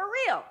real, for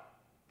real.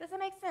 Does that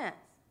make sense?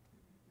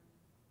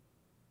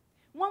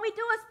 When we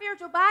do a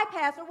spiritual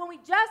bypass, or when we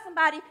judge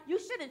somebody, you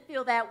shouldn't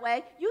feel that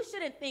way. You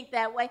shouldn't think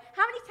that way.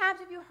 How many times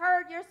have you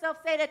heard yourself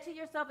say that to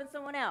yourself and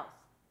someone else?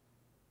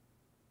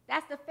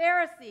 That's the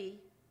Pharisee.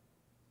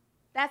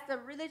 That's the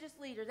religious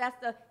leaders. That's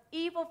the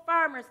evil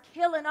farmers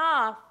killing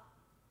off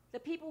the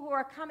people who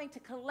are coming to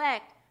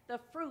collect the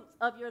fruits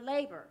of your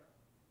labor.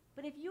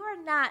 But if you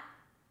are not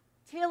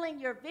tilling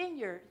your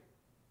vineyard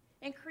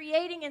and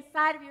creating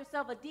inside of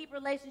yourself a deep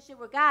relationship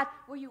with God,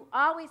 where you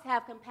always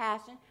have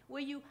compassion,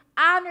 where you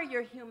honor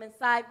your human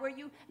side, where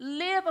you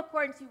live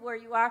according to where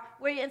you are,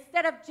 where you,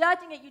 instead of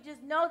judging it, you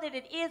just know that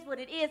it is what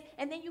it is,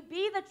 and then you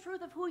be the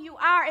truth of who you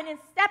are, and then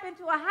step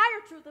into a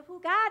higher truth of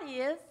who God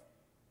is.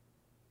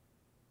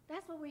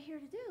 That's what we're here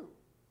to do.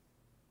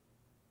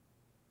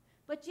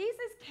 But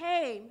Jesus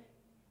came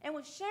and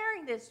was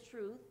sharing this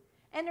truth,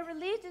 and the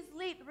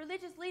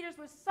religious leaders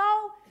were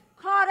so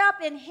caught up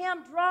in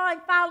him drawing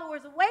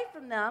followers away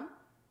from them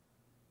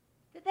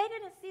that they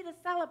didn't see the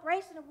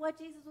celebration of what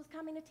Jesus was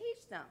coming to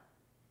teach them.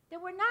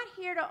 That we're not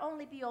here to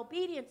only be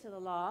obedient to the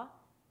law.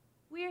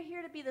 We are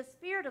here to be the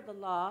spirit of the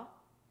law.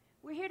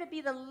 We're here to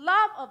be the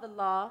love of the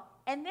law,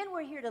 and then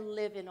we're here to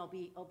live in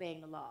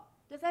obeying the law.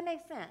 Does that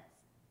make sense?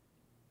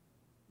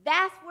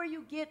 That's where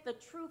you get the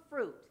true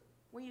fruit.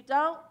 When you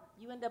don't,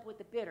 you end up with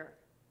the bitter,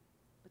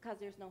 because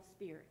there's no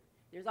spirit.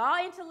 There's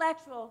all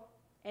intellectual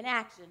and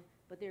action,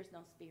 but there's no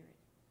spirit.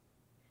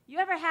 You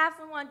ever have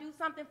someone do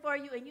something for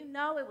you and you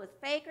know it was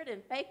faker than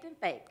faked and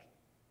fake?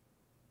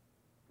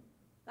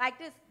 Like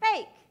this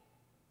fake.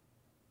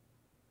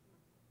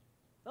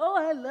 Oh,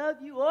 I love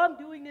you. Oh, I'm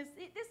doing this.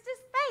 It's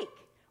just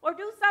fake. Or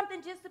do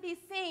something just to be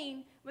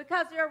seen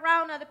because they're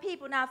around other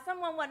people. Now, if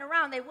someone wasn't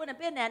around, they wouldn't have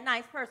been that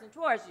nice person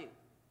towards you.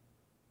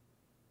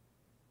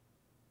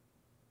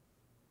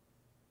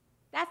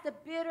 That's the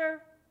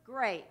bitter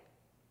grape,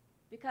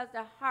 because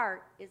the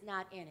heart is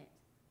not in it.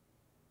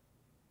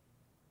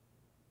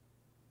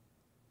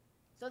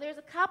 So there's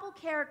a couple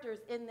characters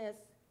in this.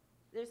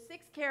 There's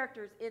 6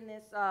 characters in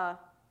this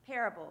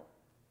parable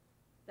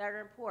that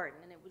are important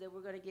and that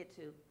we're going to get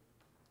to.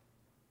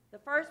 The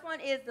first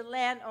one is the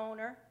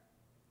landowner,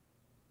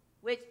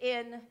 which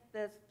in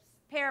the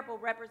parable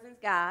represents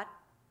God.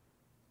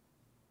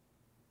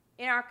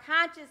 In our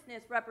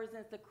consciousness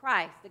represents the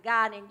Christ, the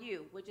God in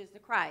you, which is the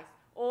Christ.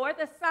 Or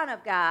the Son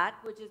of God,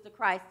 which is the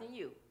Christ in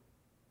you.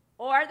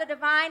 Or the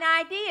divine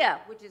idea,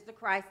 which is the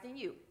Christ in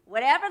you.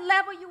 Whatever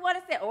level you want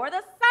to say. Or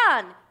the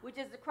Son, which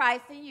is the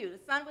Christ in you. The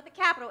Son with a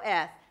capital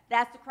S,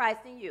 that's the Christ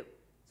in you.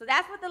 So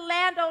that's what the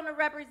landowner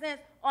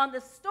represents on the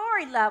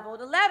story level,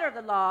 the letter of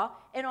the law.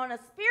 And on a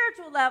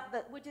spiritual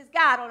level, which is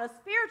God, on a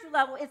spiritual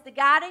level, it's the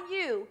God in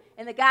you.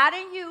 And the God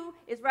in you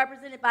is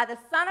represented by the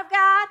Son of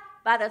God,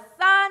 by the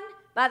Son,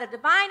 by the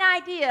divine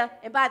idea,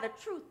 and by the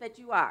truth that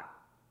you are.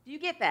 Do you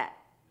get that?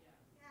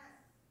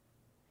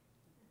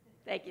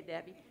 Thank you,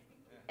 Debbie.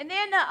 And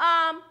then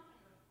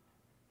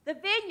The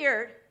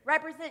vineyard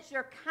represents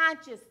your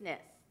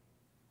consciousness.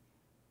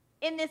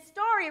 In this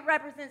story, it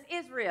represents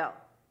Israel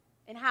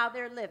and how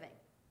they're living.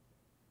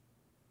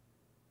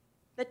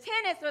 The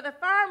tenants or the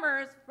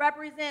farmers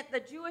represent the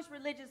Jewish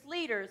religious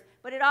leaders,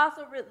 but it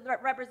also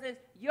represents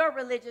your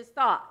religious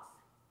thoughts.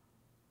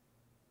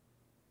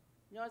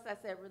 Notice I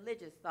said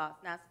religious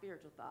thoughts, not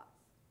spiritual thoughts.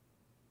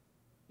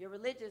 Your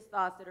religious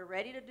thoughts that are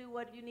ready to do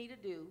what you need to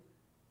do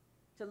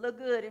to look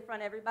good in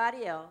front of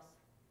everybody else,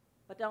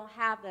 but don't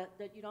have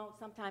that you don't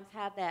sometimes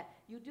have that.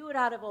 You do it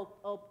out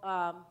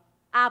of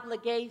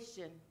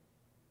obligation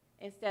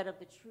instead of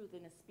the truth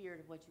and the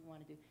spirit of what you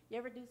want to do. You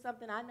ever do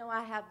something? I know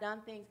I have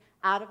done things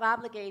out of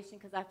obligation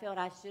because I felt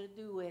I should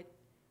do it.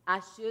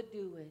 I should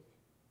do it.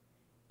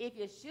 If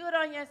you should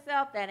on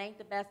yourself, that ain't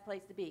the best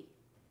place to be.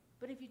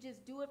 But if you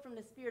just do it from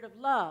the spirit of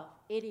love,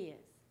 it is.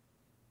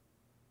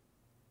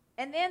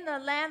 And then the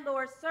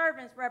landlord's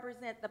servants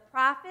represent the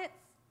prophets,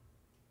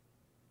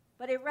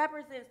 but it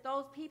represents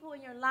those people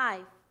in your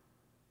life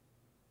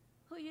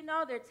who you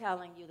know they're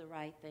telling you the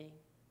right thing,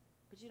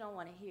 but you don't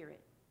want to hear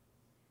it.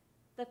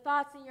 The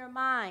thoughts in your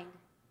mind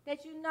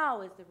that you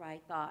know is the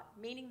right thought,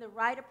 meaning the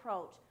right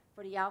approach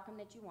for the outcome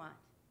that you want,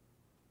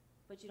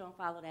 but you don't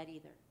follow that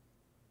either.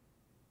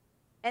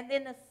 And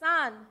then the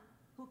Son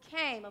who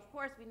came, of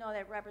course we know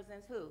that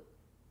represents who?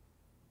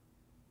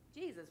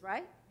 Jesus,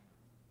 right?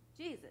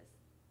 Jesus.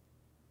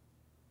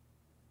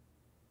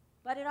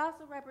 But it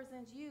also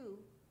represents you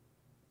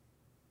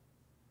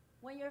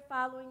when you're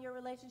following your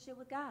relationship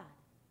with God.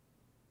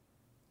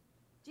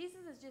 Jesus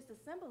is just a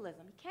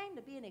symbolism. He came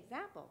to be an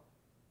example.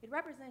 It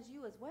represents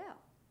you as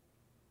well.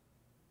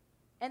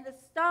 And the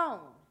stone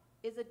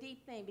is a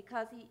deep thing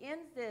because he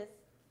ends this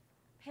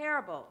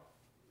parable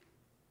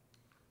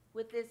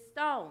with this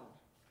stone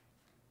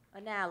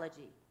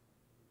analogy.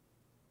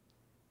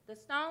 The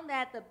stone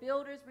that the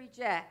builders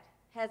reject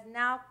has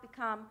now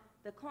become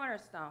the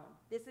cornerstone.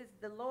 This is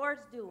the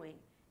Lord's doing,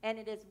 and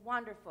it is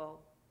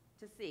wonderful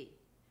to see.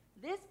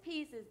 This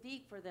piece is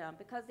deep for them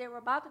because they were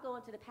about to go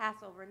into the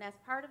Passover, and that's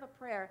part of a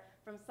prayer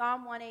from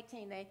Psalm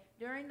 118.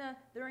 During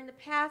the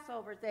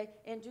Passovers,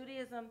 in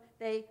Judaism,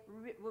 they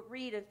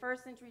read in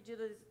first century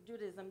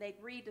Judaism, they'd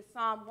read to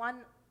Psalm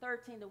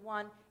 113 to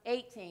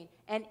 118,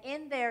 and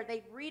in there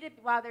they read it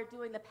while they're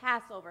doing the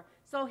Passover.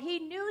 So he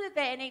knew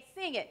that and they'd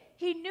sing it.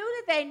 He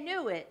knew that they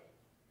knew it.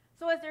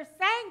 So as they're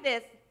saying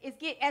this,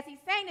 as he's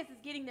saying this, is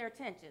getting their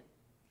attention.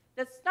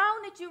 The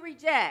stone that you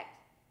reject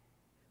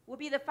will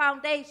be the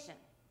foundation.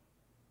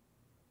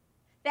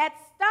 That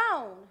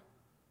stone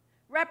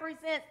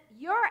represents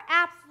your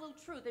absolute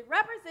truth. It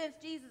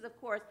represents Jesus, of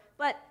course,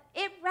 but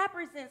it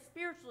represents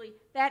spiritually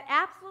that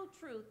absolute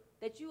truth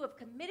that you have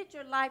committed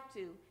your life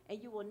to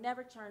and you will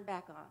never turn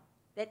back on.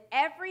 That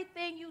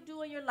everything you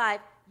do in your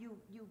life, you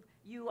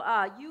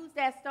use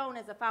that stone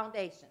as a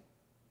foundation.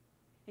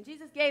 And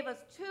Jesus gave us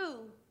two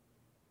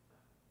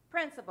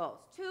principles,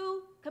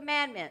 two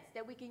commandments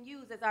that we can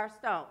use as our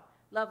stone.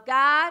 Love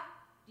God.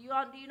 Do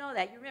you know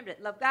that? You remember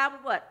it. Love God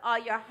with what? All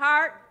your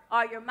heart,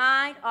 all your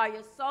mind, all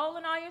your soul,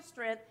 and all your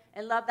strength,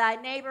 and love thy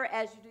neighbor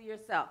as you do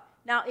yourself.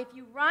 Now, if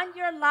you run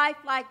your life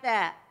like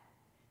that,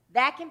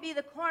 that can be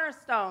the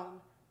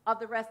cornerstone of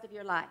the rest of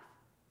your life.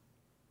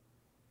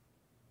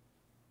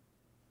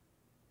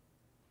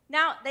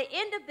 Now, the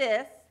end of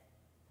this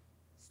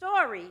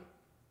story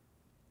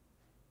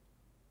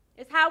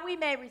is how we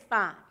may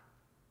respond.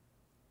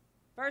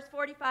 Verse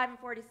 45 and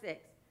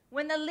 46.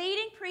 When the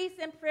leading priests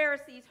and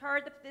Pharisees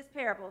heard this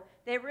parable,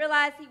 they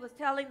realized he was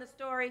telling the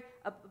story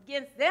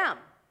against them.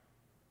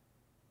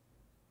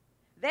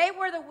 They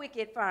were the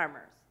wicked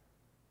farmers.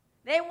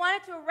 They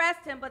wanted to arrest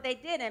him, but they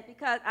didn't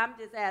because, I'm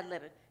just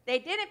ad-libbing. They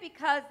didn't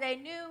because they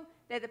knew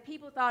that the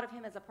people thought of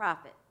him as a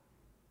prophet.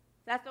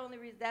 That's the only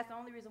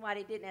reason why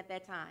they didn't at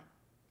that time.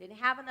 They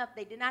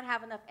did not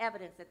have enough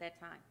evidence at that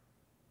time.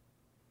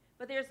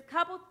 But there's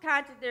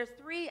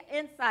three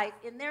insights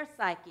in their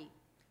psyche.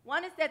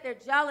 One is that they're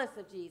jealous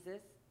of Jesus.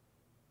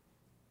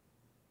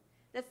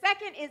 The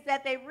second is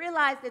that they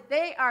realize that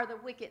they are the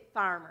wicked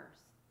farmers.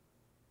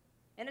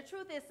 And the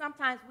truth is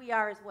sometimes we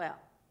are as well.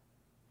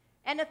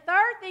 And the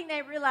third thing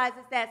they realize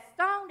is that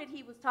stone that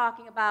he was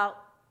talking about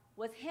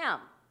was him.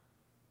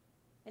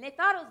 And they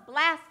thought it was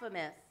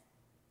blasphemous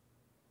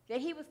that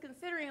he was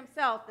considering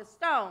himself the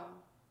stone.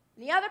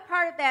 And the other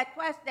part of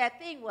that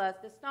thing was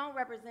the stone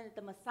represented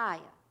the Messiah.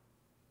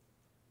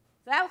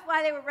 So that was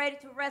why they were ready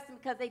to arrest him,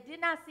 because they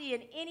did not see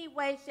in any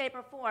way, shape,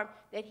 or form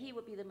that he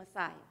would be the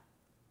Messiah.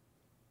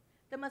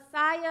 The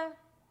Messiah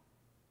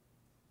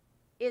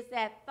is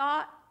that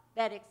thought,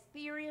 that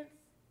experience,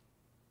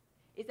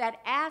 is that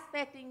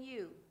aspect in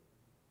you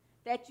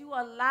that you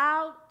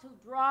allow to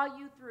draw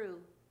you through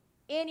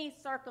any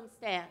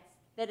circumstance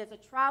that is a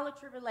trial or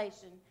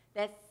tribulation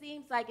that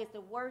seems like it's the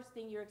worst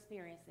thing you're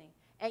experiencing.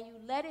 And you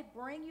let it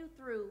bring you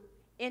through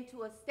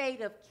into a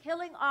state of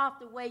killing off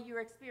the way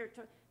you're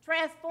experiencing,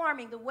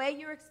 transforming the way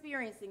you're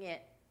experiencing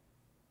it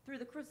through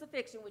the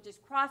crucifixion, which is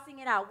crossing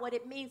it out, what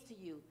it means to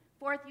you,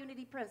 fourth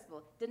unity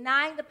principle,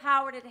 denying the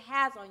power that it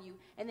has on you,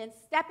 and then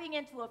stepping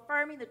into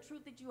affirming the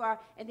truth that you are,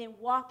 and then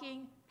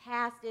walking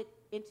past it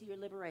into your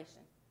liberation.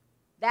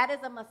 That is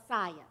a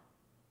Messiah.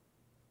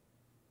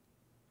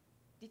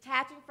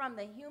 Detaching from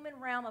the human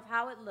realm of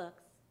how it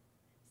looks,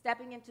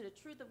 stepping into the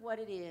truth of what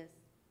it is,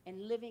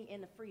 and living in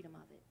the freedom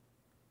of it.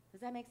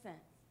 Does that make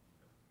sense?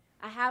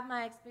 I have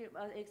my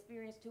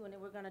experience too, and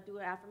then we're going to do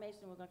an affirmation,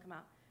 and we're going to come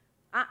out.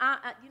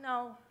 You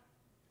know,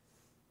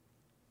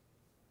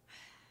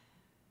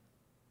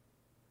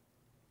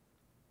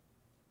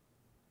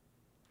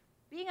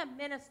 being a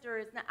minister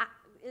is not,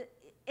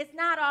 it's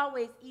not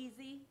always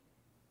easy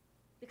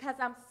because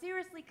I'm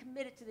seriously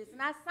committed to this.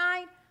 And I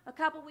signed a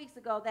couple weeks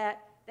ago that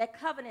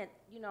covenant,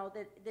 you know,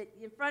 that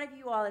in front of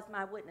you all as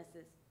my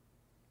witnesses.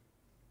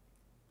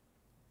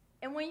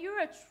 And when you're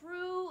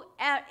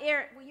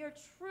when you're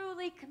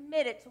truly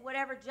committed to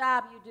whatever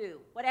job you do,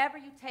 whatever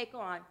you take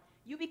on,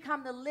 you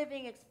become the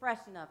living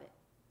expression of it.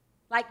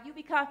 Like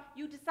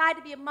you decide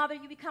to be a mother,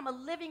 you become a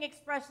living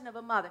expression of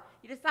a mother.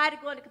 You decide to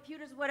go into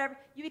computers or whatever,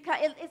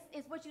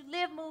 it's what you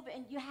live, move,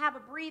 and you have a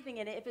breathing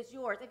in it if it's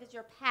yours, if it's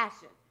your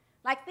passion.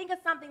 Like think of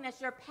something that's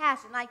your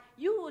passion. Like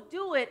you will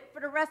do it for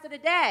the rest of the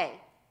day.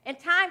 And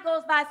time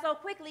goes by so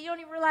quickly, you don't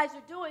even realize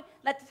you're doing,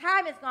 like the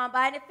time has gone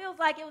by, and it feels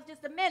like it was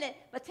just a minute,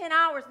 but 10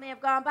 hours may have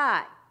gone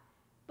by.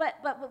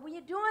 But when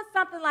you're doing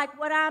something like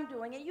what I'm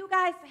doing, and you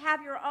guys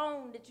have your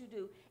own that you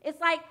do, it's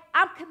like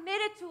I'm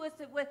committed to it.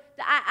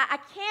 I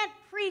can't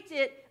preach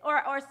it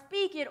or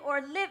speak it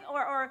or live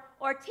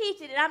or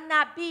teach it, and I'm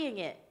not being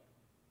it.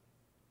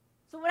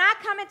 So when I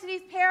come into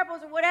these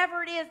parables or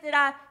whatever it is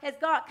that has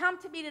come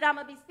to me that I'm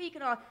going to be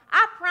speaking on,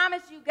 I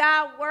promise you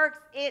God works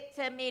it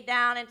to me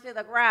down into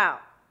the ground.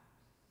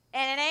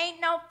 And it ain't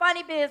no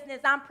funny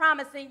business, I'm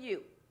promising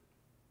you.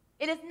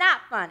 It is not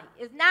funny.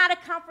 It's not a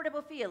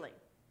comfortable feeling.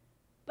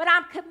 But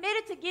I'm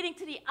committed to getting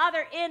to the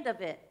other end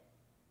of it.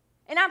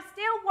 And I'm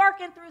still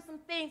working through some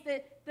things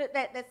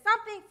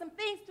some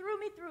things threw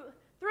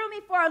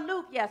me for a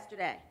loop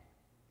yesterday.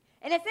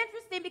 And it's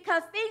interesting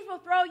because things will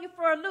throw you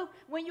for a loop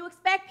when you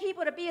expect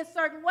people to be a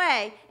certain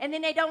way and then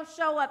they don't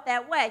show up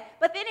that way.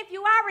 But then if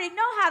you already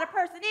know how the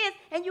person is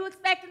and you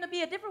expect them to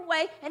be a different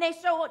way and they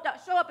show up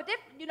a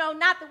different,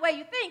 not the way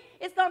you think,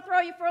 it's going to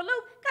throw you for a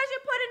loop because you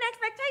put an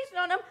expectation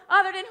on them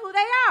other than who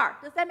they are.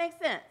 Does that make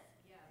sense?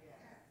 Yeah.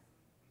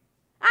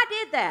 I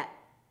did that.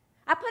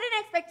 I put an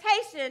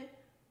expectation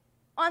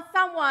on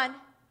someone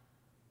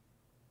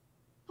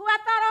who I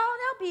thought,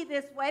 they'll be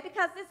this way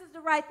because this is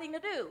the right thing to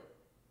do.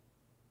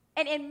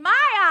 And in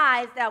my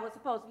eyes, that was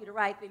supposed to be the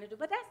right thing to do,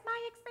 but that's my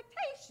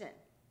expectation.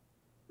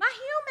 My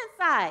human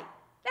side,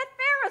 that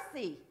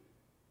Pharisee,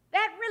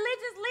 that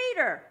religious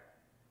leader.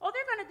 Oh,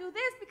 they're going to do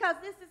this because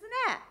this, and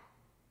that.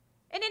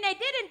 And then they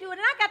didn't do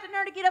it, and I got the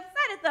nerve to get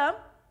upset at them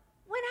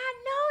when I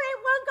know they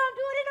wasn't going to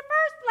do it in the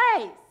first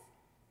place.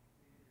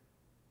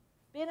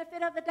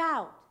 Benefit of the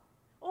doubt.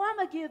 Oh, I'm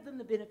going to give them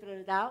the benefit of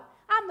the doubt.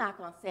 I'm not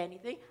going to say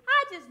anything. I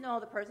just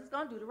know the person's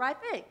going to do the right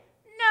thing.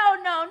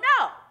 No.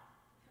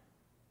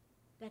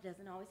 That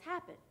doesn't always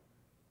happen.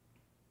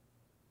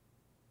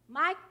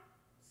 My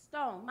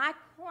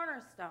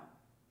cornerstone,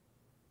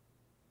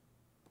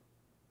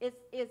 is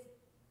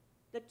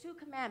the 2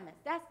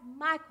 commandments. That's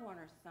my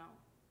cornerstone.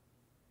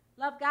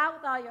 Love God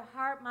with all your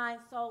heart,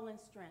 mind, soul, and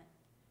strength,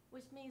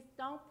 which means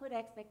don't put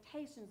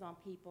expectations on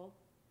people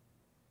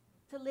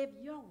to live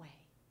your way.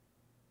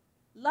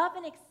 Love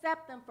and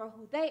accept them for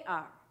who they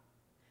are.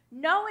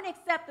 Know and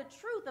accept the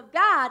truth of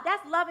God.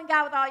 That's loving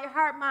God with all your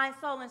heart, mind,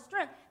 soul, and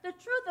strength. The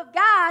truth of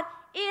God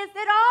is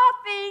that all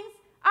things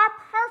are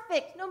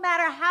perfect no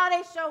matter how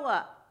they show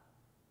up.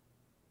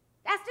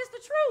 That's just the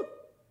truth.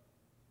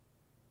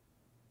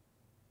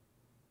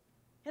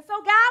 And so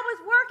God was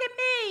working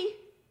me,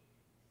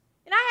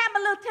 and I had my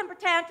little temper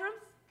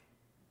tantrums.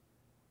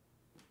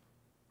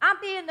 I'm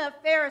being the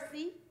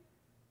Pharisee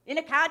in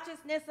the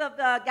consciousness of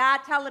God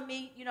telling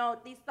me,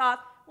 these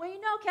thoughts. Well,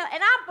 Kelly,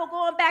 and I'm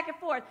going back and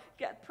forth,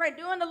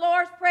 doing the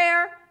Lord's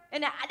Prayer,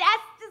 and that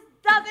just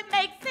doesn't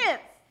make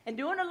sense. And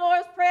doing the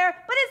Lord's Prayer,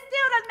 but it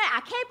still doesn't matter.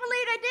 I can't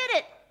believe they did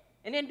it.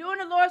 And then doing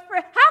the Lord's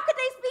Prayer, how could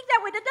they speak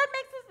that way? That doesn't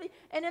make sense to me.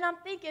 And then I'm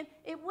thinking,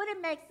 it wouldn't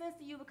make sense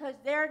to you because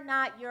they're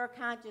not your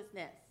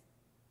consciousness.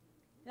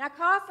 And I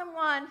called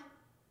someone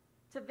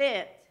to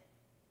vent.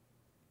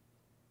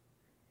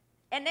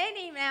 And they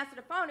didn't even answer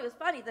the phone. It was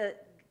funny.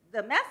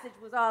 The message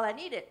was all I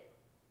needed.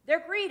 Their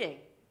greeting.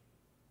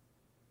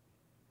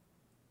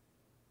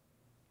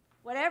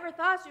 Whatever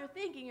thoughts you're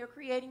thinking, you're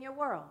creating your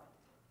world.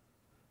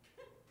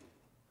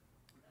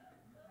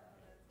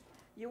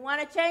 You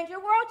want to change your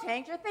world,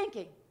 change your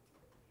thinking.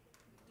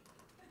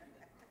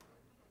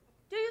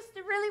 Do you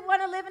really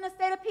want to live in a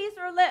state of peace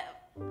or live?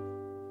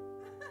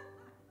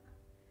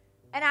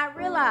 And I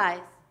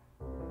realized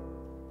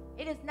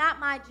it is not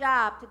my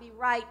job to be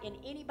right in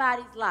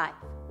anybody's life,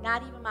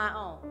 not even my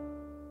own.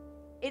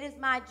 It is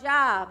my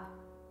job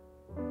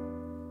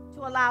to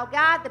allow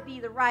God to be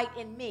the right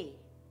in me.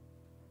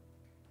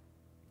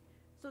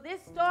 So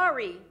this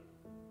story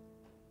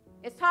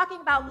is talking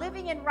about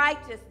living in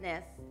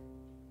righteousness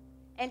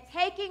and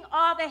taking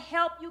all the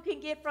help you can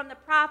get from the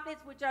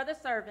prophets, which are the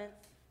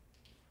servants,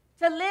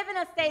 to live in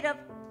a state of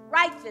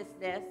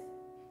righteousness,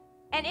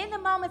 and in the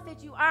moments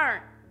that you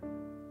aren't,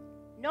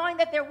 knowing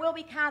that there will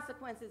be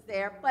consequences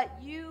there, but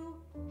you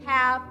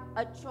have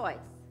a choice.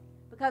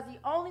 Because the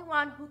only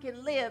one who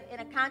can live in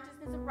a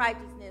consciousness of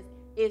righteousness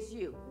is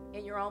you,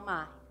 in your own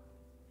mind.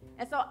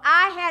 And so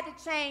I had to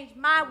change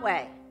my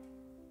way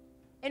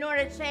in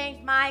order to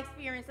change my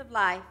experience of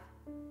life,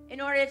 in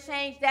order to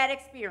change that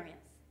experience.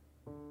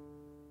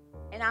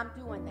 And I'm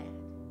doing that.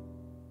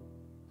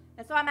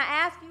 And so I'm going to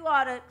ask you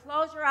all to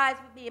close your eyes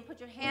with me and put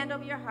your hand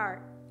over your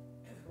heart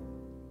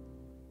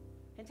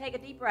and take a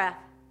deep breath.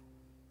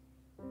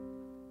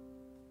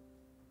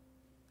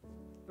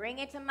 Bring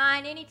into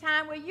mind any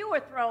time where you were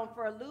thrown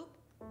for a loop,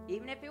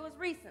 even if it was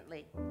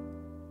recently.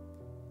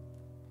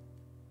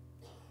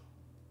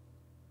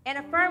 And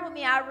affirm with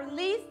me, I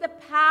release the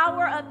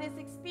power of this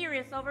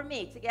experience over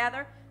me.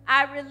 Together,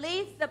 I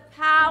release the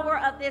power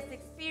of this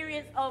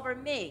experience over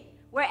me.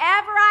 Wherever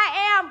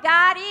I am,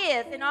 God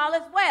is, and all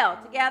is well.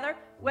 Together,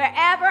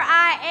 wherever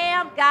I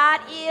am,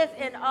 God is,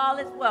 and all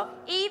is well.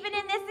 Even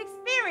in this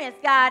experience,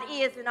 God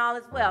is, and all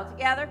is well.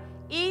 Together,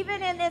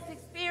 even in this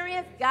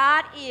experience,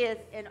 God is,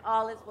 and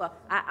all is well.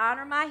 I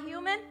honor my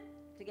human.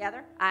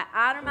 Together, I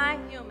honor my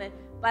human,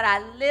 but I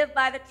live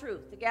by the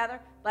truth. Together,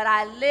 but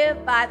I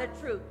live by the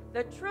truth.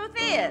 The truth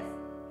is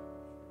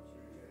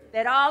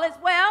that all is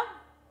well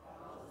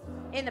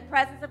in the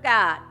presence of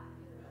God.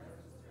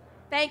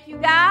 Thank you,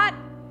 God.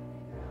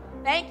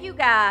 Thank you,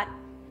 God.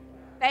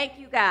 Thank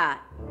you, God.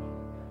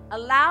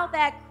 Allow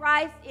that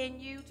Christ in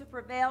you to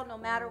prevail no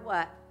matter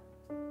what.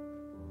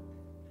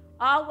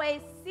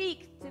 Always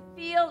seek to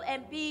feel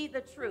and be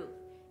the truth,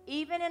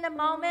 even in the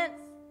moments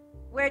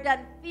where it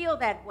doesn't feel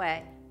that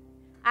way.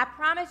 I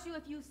promise you,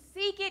 if you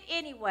seek it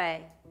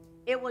anyway,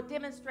 it will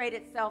demonstrate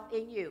itself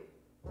in you.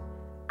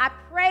 I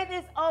pray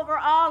this over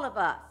all of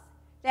us,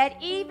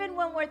 that even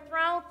when we're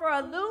thrown for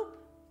a loop,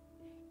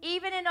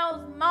 even in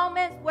those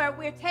moments where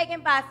we're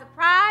taken by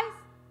surprise,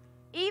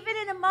 even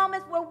in the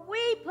moments where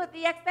we put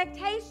the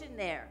expectation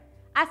there,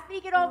 I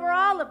speak it over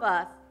all of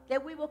us,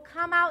 that we will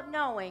come out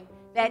knowing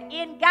that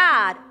in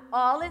God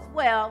all is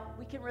well.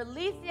 We can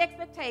release the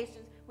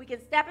expectations, we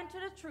can step into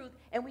the truth,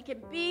 and we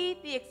can be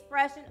the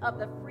expression of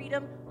the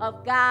freedom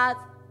of God's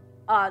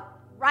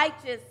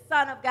righteous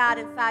Son of God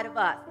inside of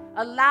us.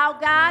 Allow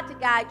God to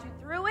guide you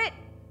through it.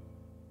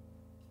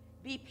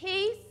 Be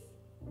peace,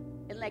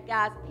 and let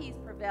God's peace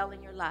prevail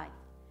in your life.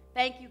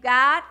 Thank you,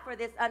 God, for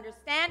this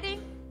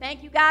understanding.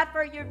 Thank you, God,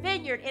 for your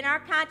vineyard in our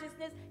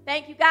consciousness.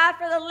 Thank you, God,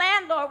 for the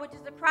landlord, which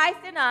is the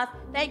Christ in us.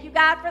 Thank you,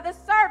 God, for the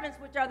servants,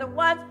 which are the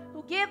ones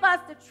who give us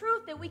the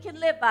truth that we can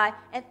live by.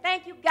 And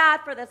thank you,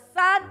 God, for the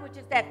Son, which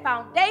is that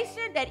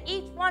foundation that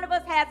each one of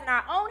us has in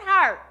our own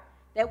heart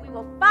that we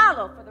will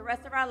follow for the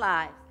rest of our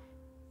lives.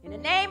 In the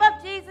name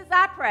of Jesus,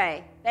 I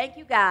pray. Thank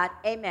you, God.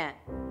 Amen.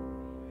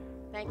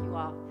 Thank you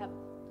all.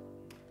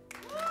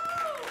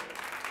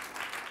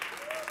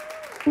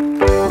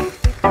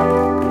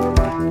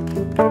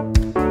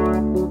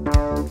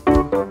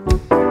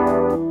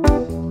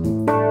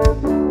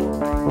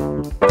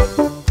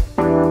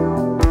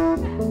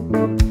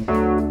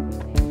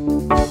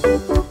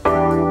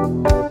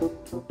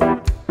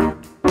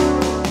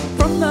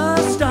 From the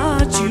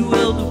start, you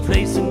held a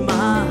place in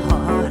my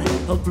heart,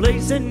 a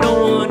place that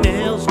no one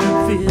else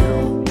could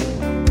fill.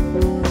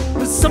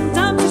 But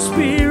sometimes the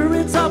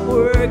spirits are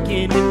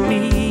working in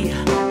me.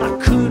 I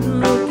couldn't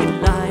look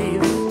at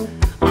life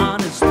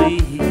honestly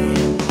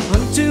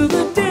until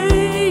the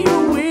day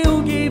your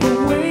will gave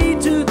away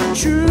to the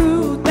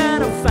truth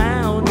that I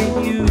found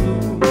in you.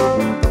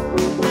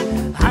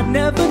 I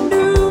never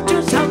knew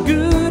just how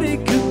good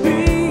it could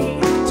be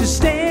to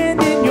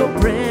stand in your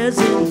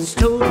presence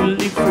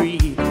totally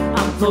free.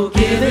 I'm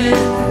forgiven.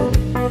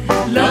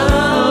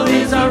 Love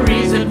is our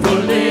reason for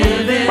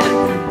living.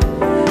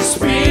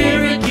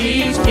 Spirit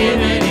keeps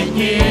giving and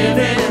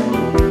giving,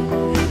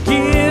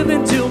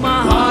 giving till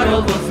my heart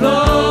overflows.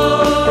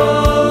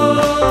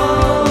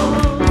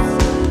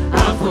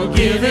 I'm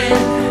forgiven.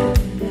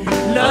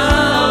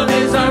 Love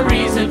is our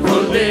reason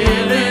for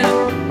living.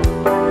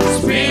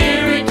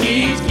 Spirit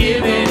keeps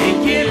giving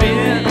and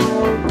giving,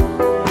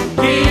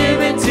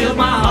 giving till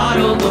my heart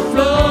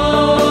overflows.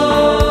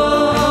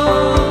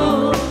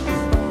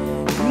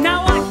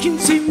 Now I can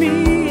see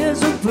me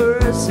as a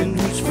person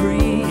who's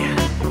free,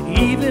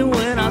 even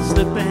when I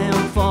slip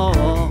and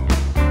fall.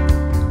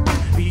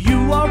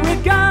 You are a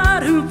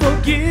God who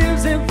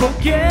forgives and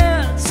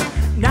forgets.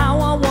 Now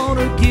I want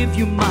to give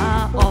you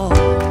my all,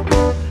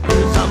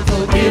 'cause I'm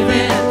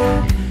forgiven.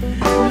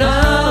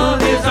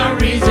 Love is our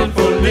reason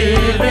for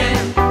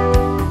living.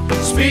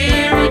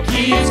 Spirit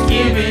keeps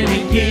giving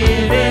and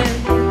giving,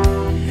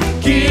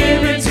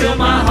 giving till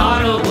my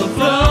heart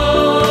overflows.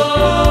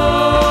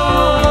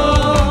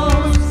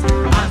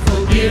 I'm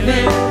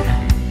forgiven.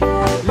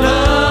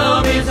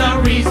 Love is our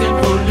reason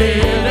for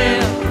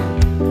living.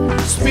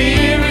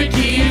 Spirit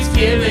keeps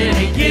giving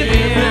and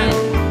giving,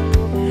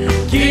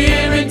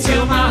 giving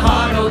till my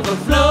heart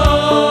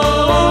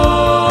overflows.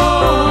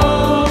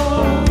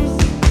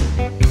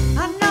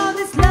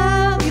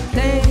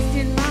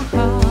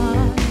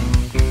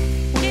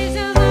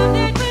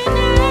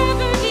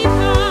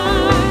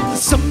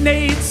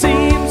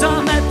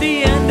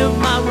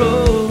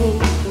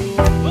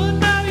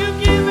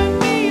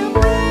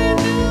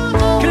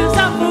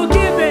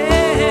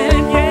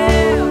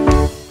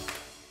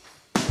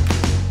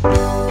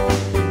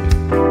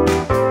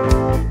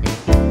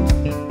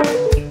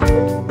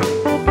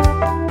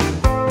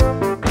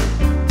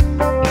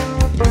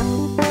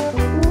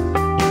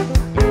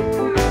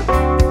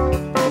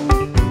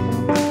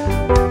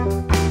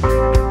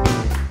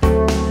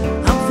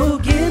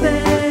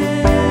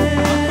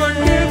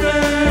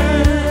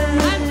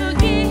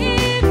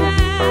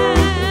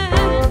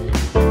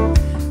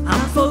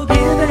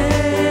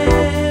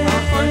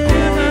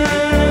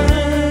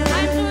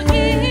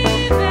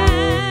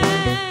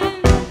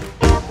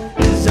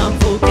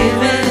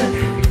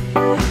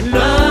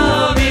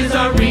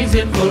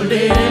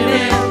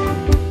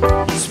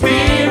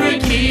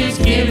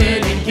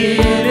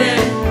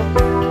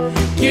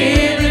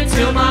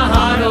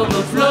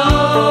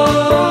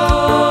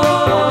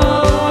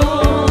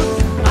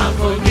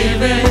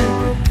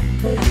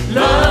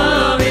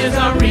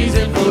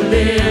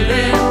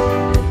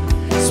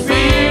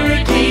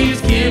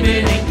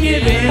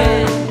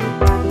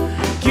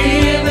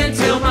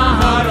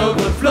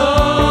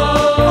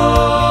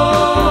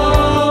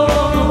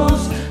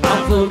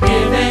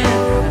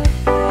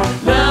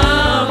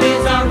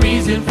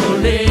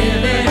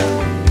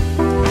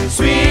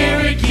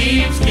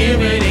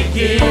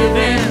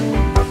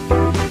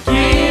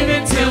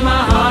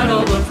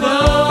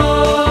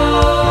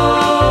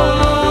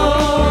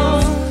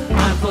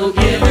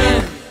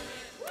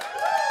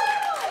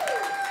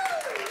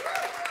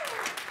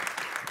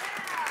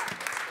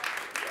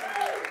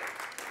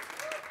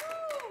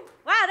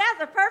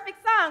 a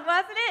perfect song,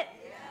 wasn't it?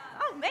 Yeah.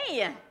 Oh,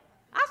 man.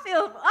 I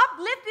feel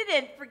uplifted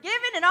and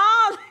forgiven and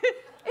all.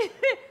 I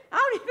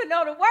don't even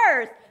know the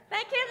words.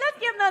 Thank him. Let's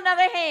give him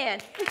another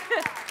hand.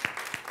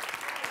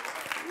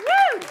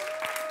 Woo!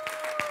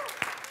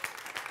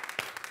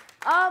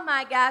 Oh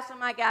my gosh, oh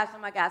my gosh, oh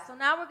my gosh. So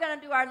now we're going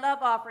to do our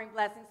love offering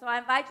blessing. So I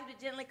invite you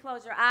to gently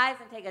close your eyes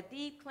and take a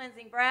deep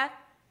cleansing breath.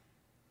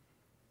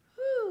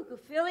 Whew,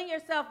 feeling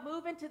yourself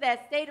move into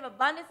that state of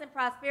abundance and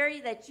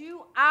prosperity that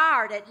you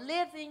are, that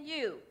lives in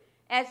you.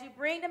 As you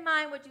bring to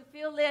mind what you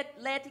feel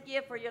led to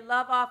give for your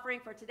love offering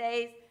for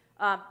today's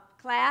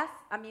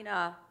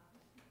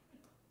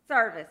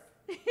service,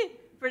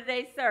 for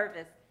today's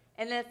service.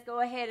 And let's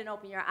go ahead and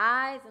open your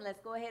eyes, and let's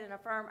go ahead and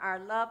affirm our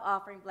love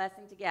offering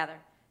blessing together.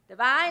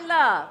 Divine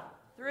love,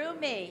 through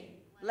me,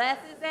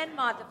 blesses and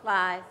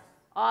multiplies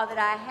all that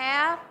I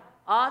have,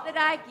 all that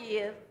I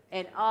give,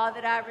 and all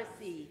that I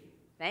receive.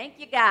 Thank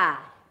you, God.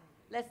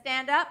 Let's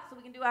stand up so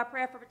we can do our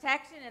prayer for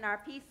protection and our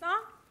peace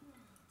song.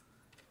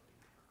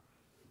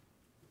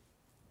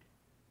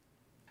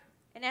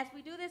 And as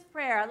we do this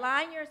prayer,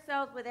 align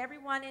yourselves with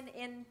everyone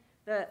in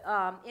the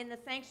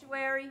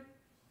sanctuary,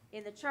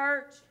 in the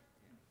church,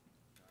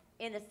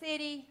 in the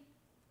city,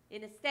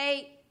 in the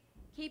state.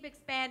 Keep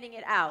expanding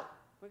it out.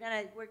 We're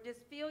just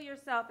feel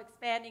yourself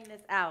expanding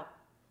this out.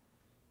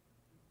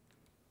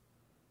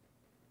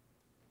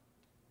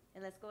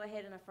 And let's go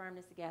ahead and affirm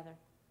this together.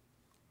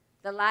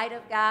 The light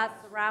of God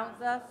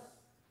surrounds us.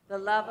 The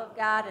love of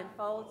God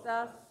enfolds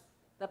us.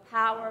 The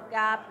power of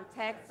God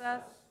protects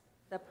us.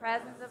 The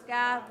presence of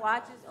God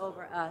watches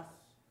over us.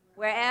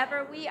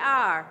 Wherever we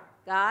are,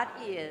 God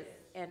is,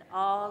 and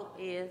all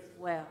is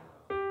well.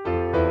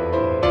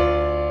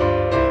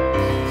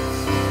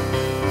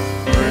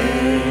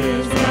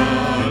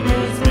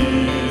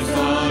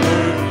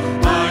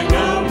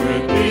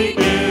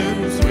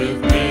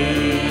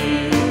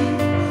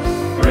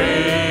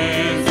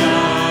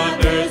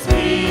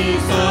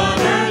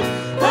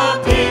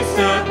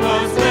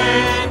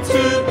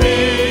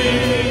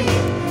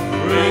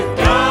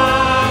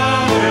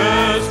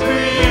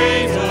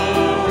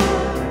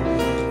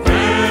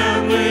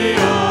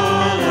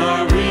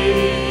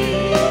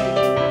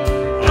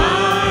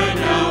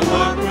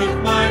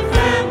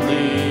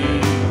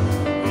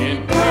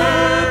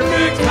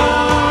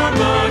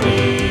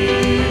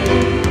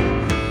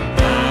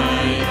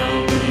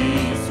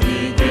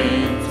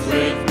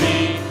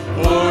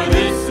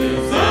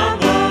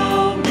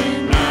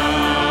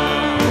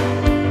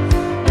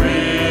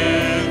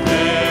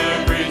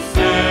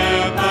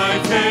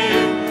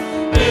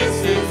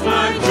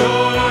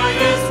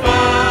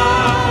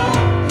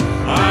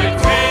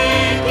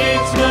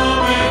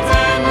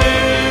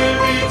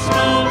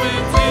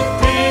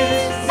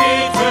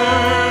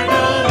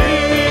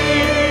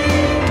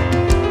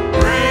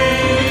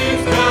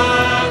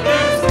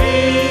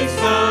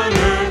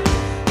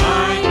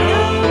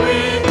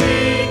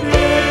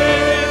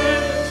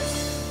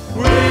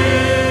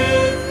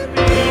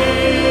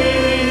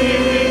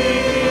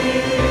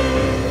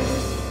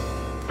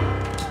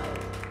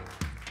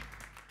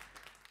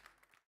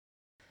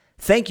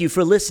 Thank you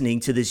for listening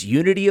to this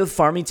Unity of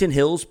Farmington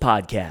Hills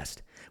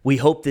podcast. We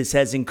hope this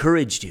has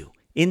encouraged you,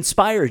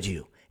 inspired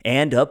you,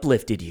 and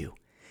uplifted you.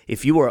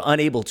 If you are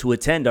unable to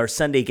attend our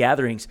Sunday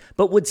gatherings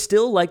but would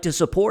still like to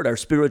support our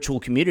spiritual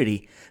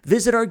community,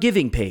 visit our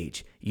giving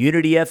page,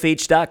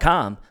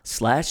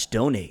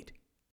 unityfh.com/donate.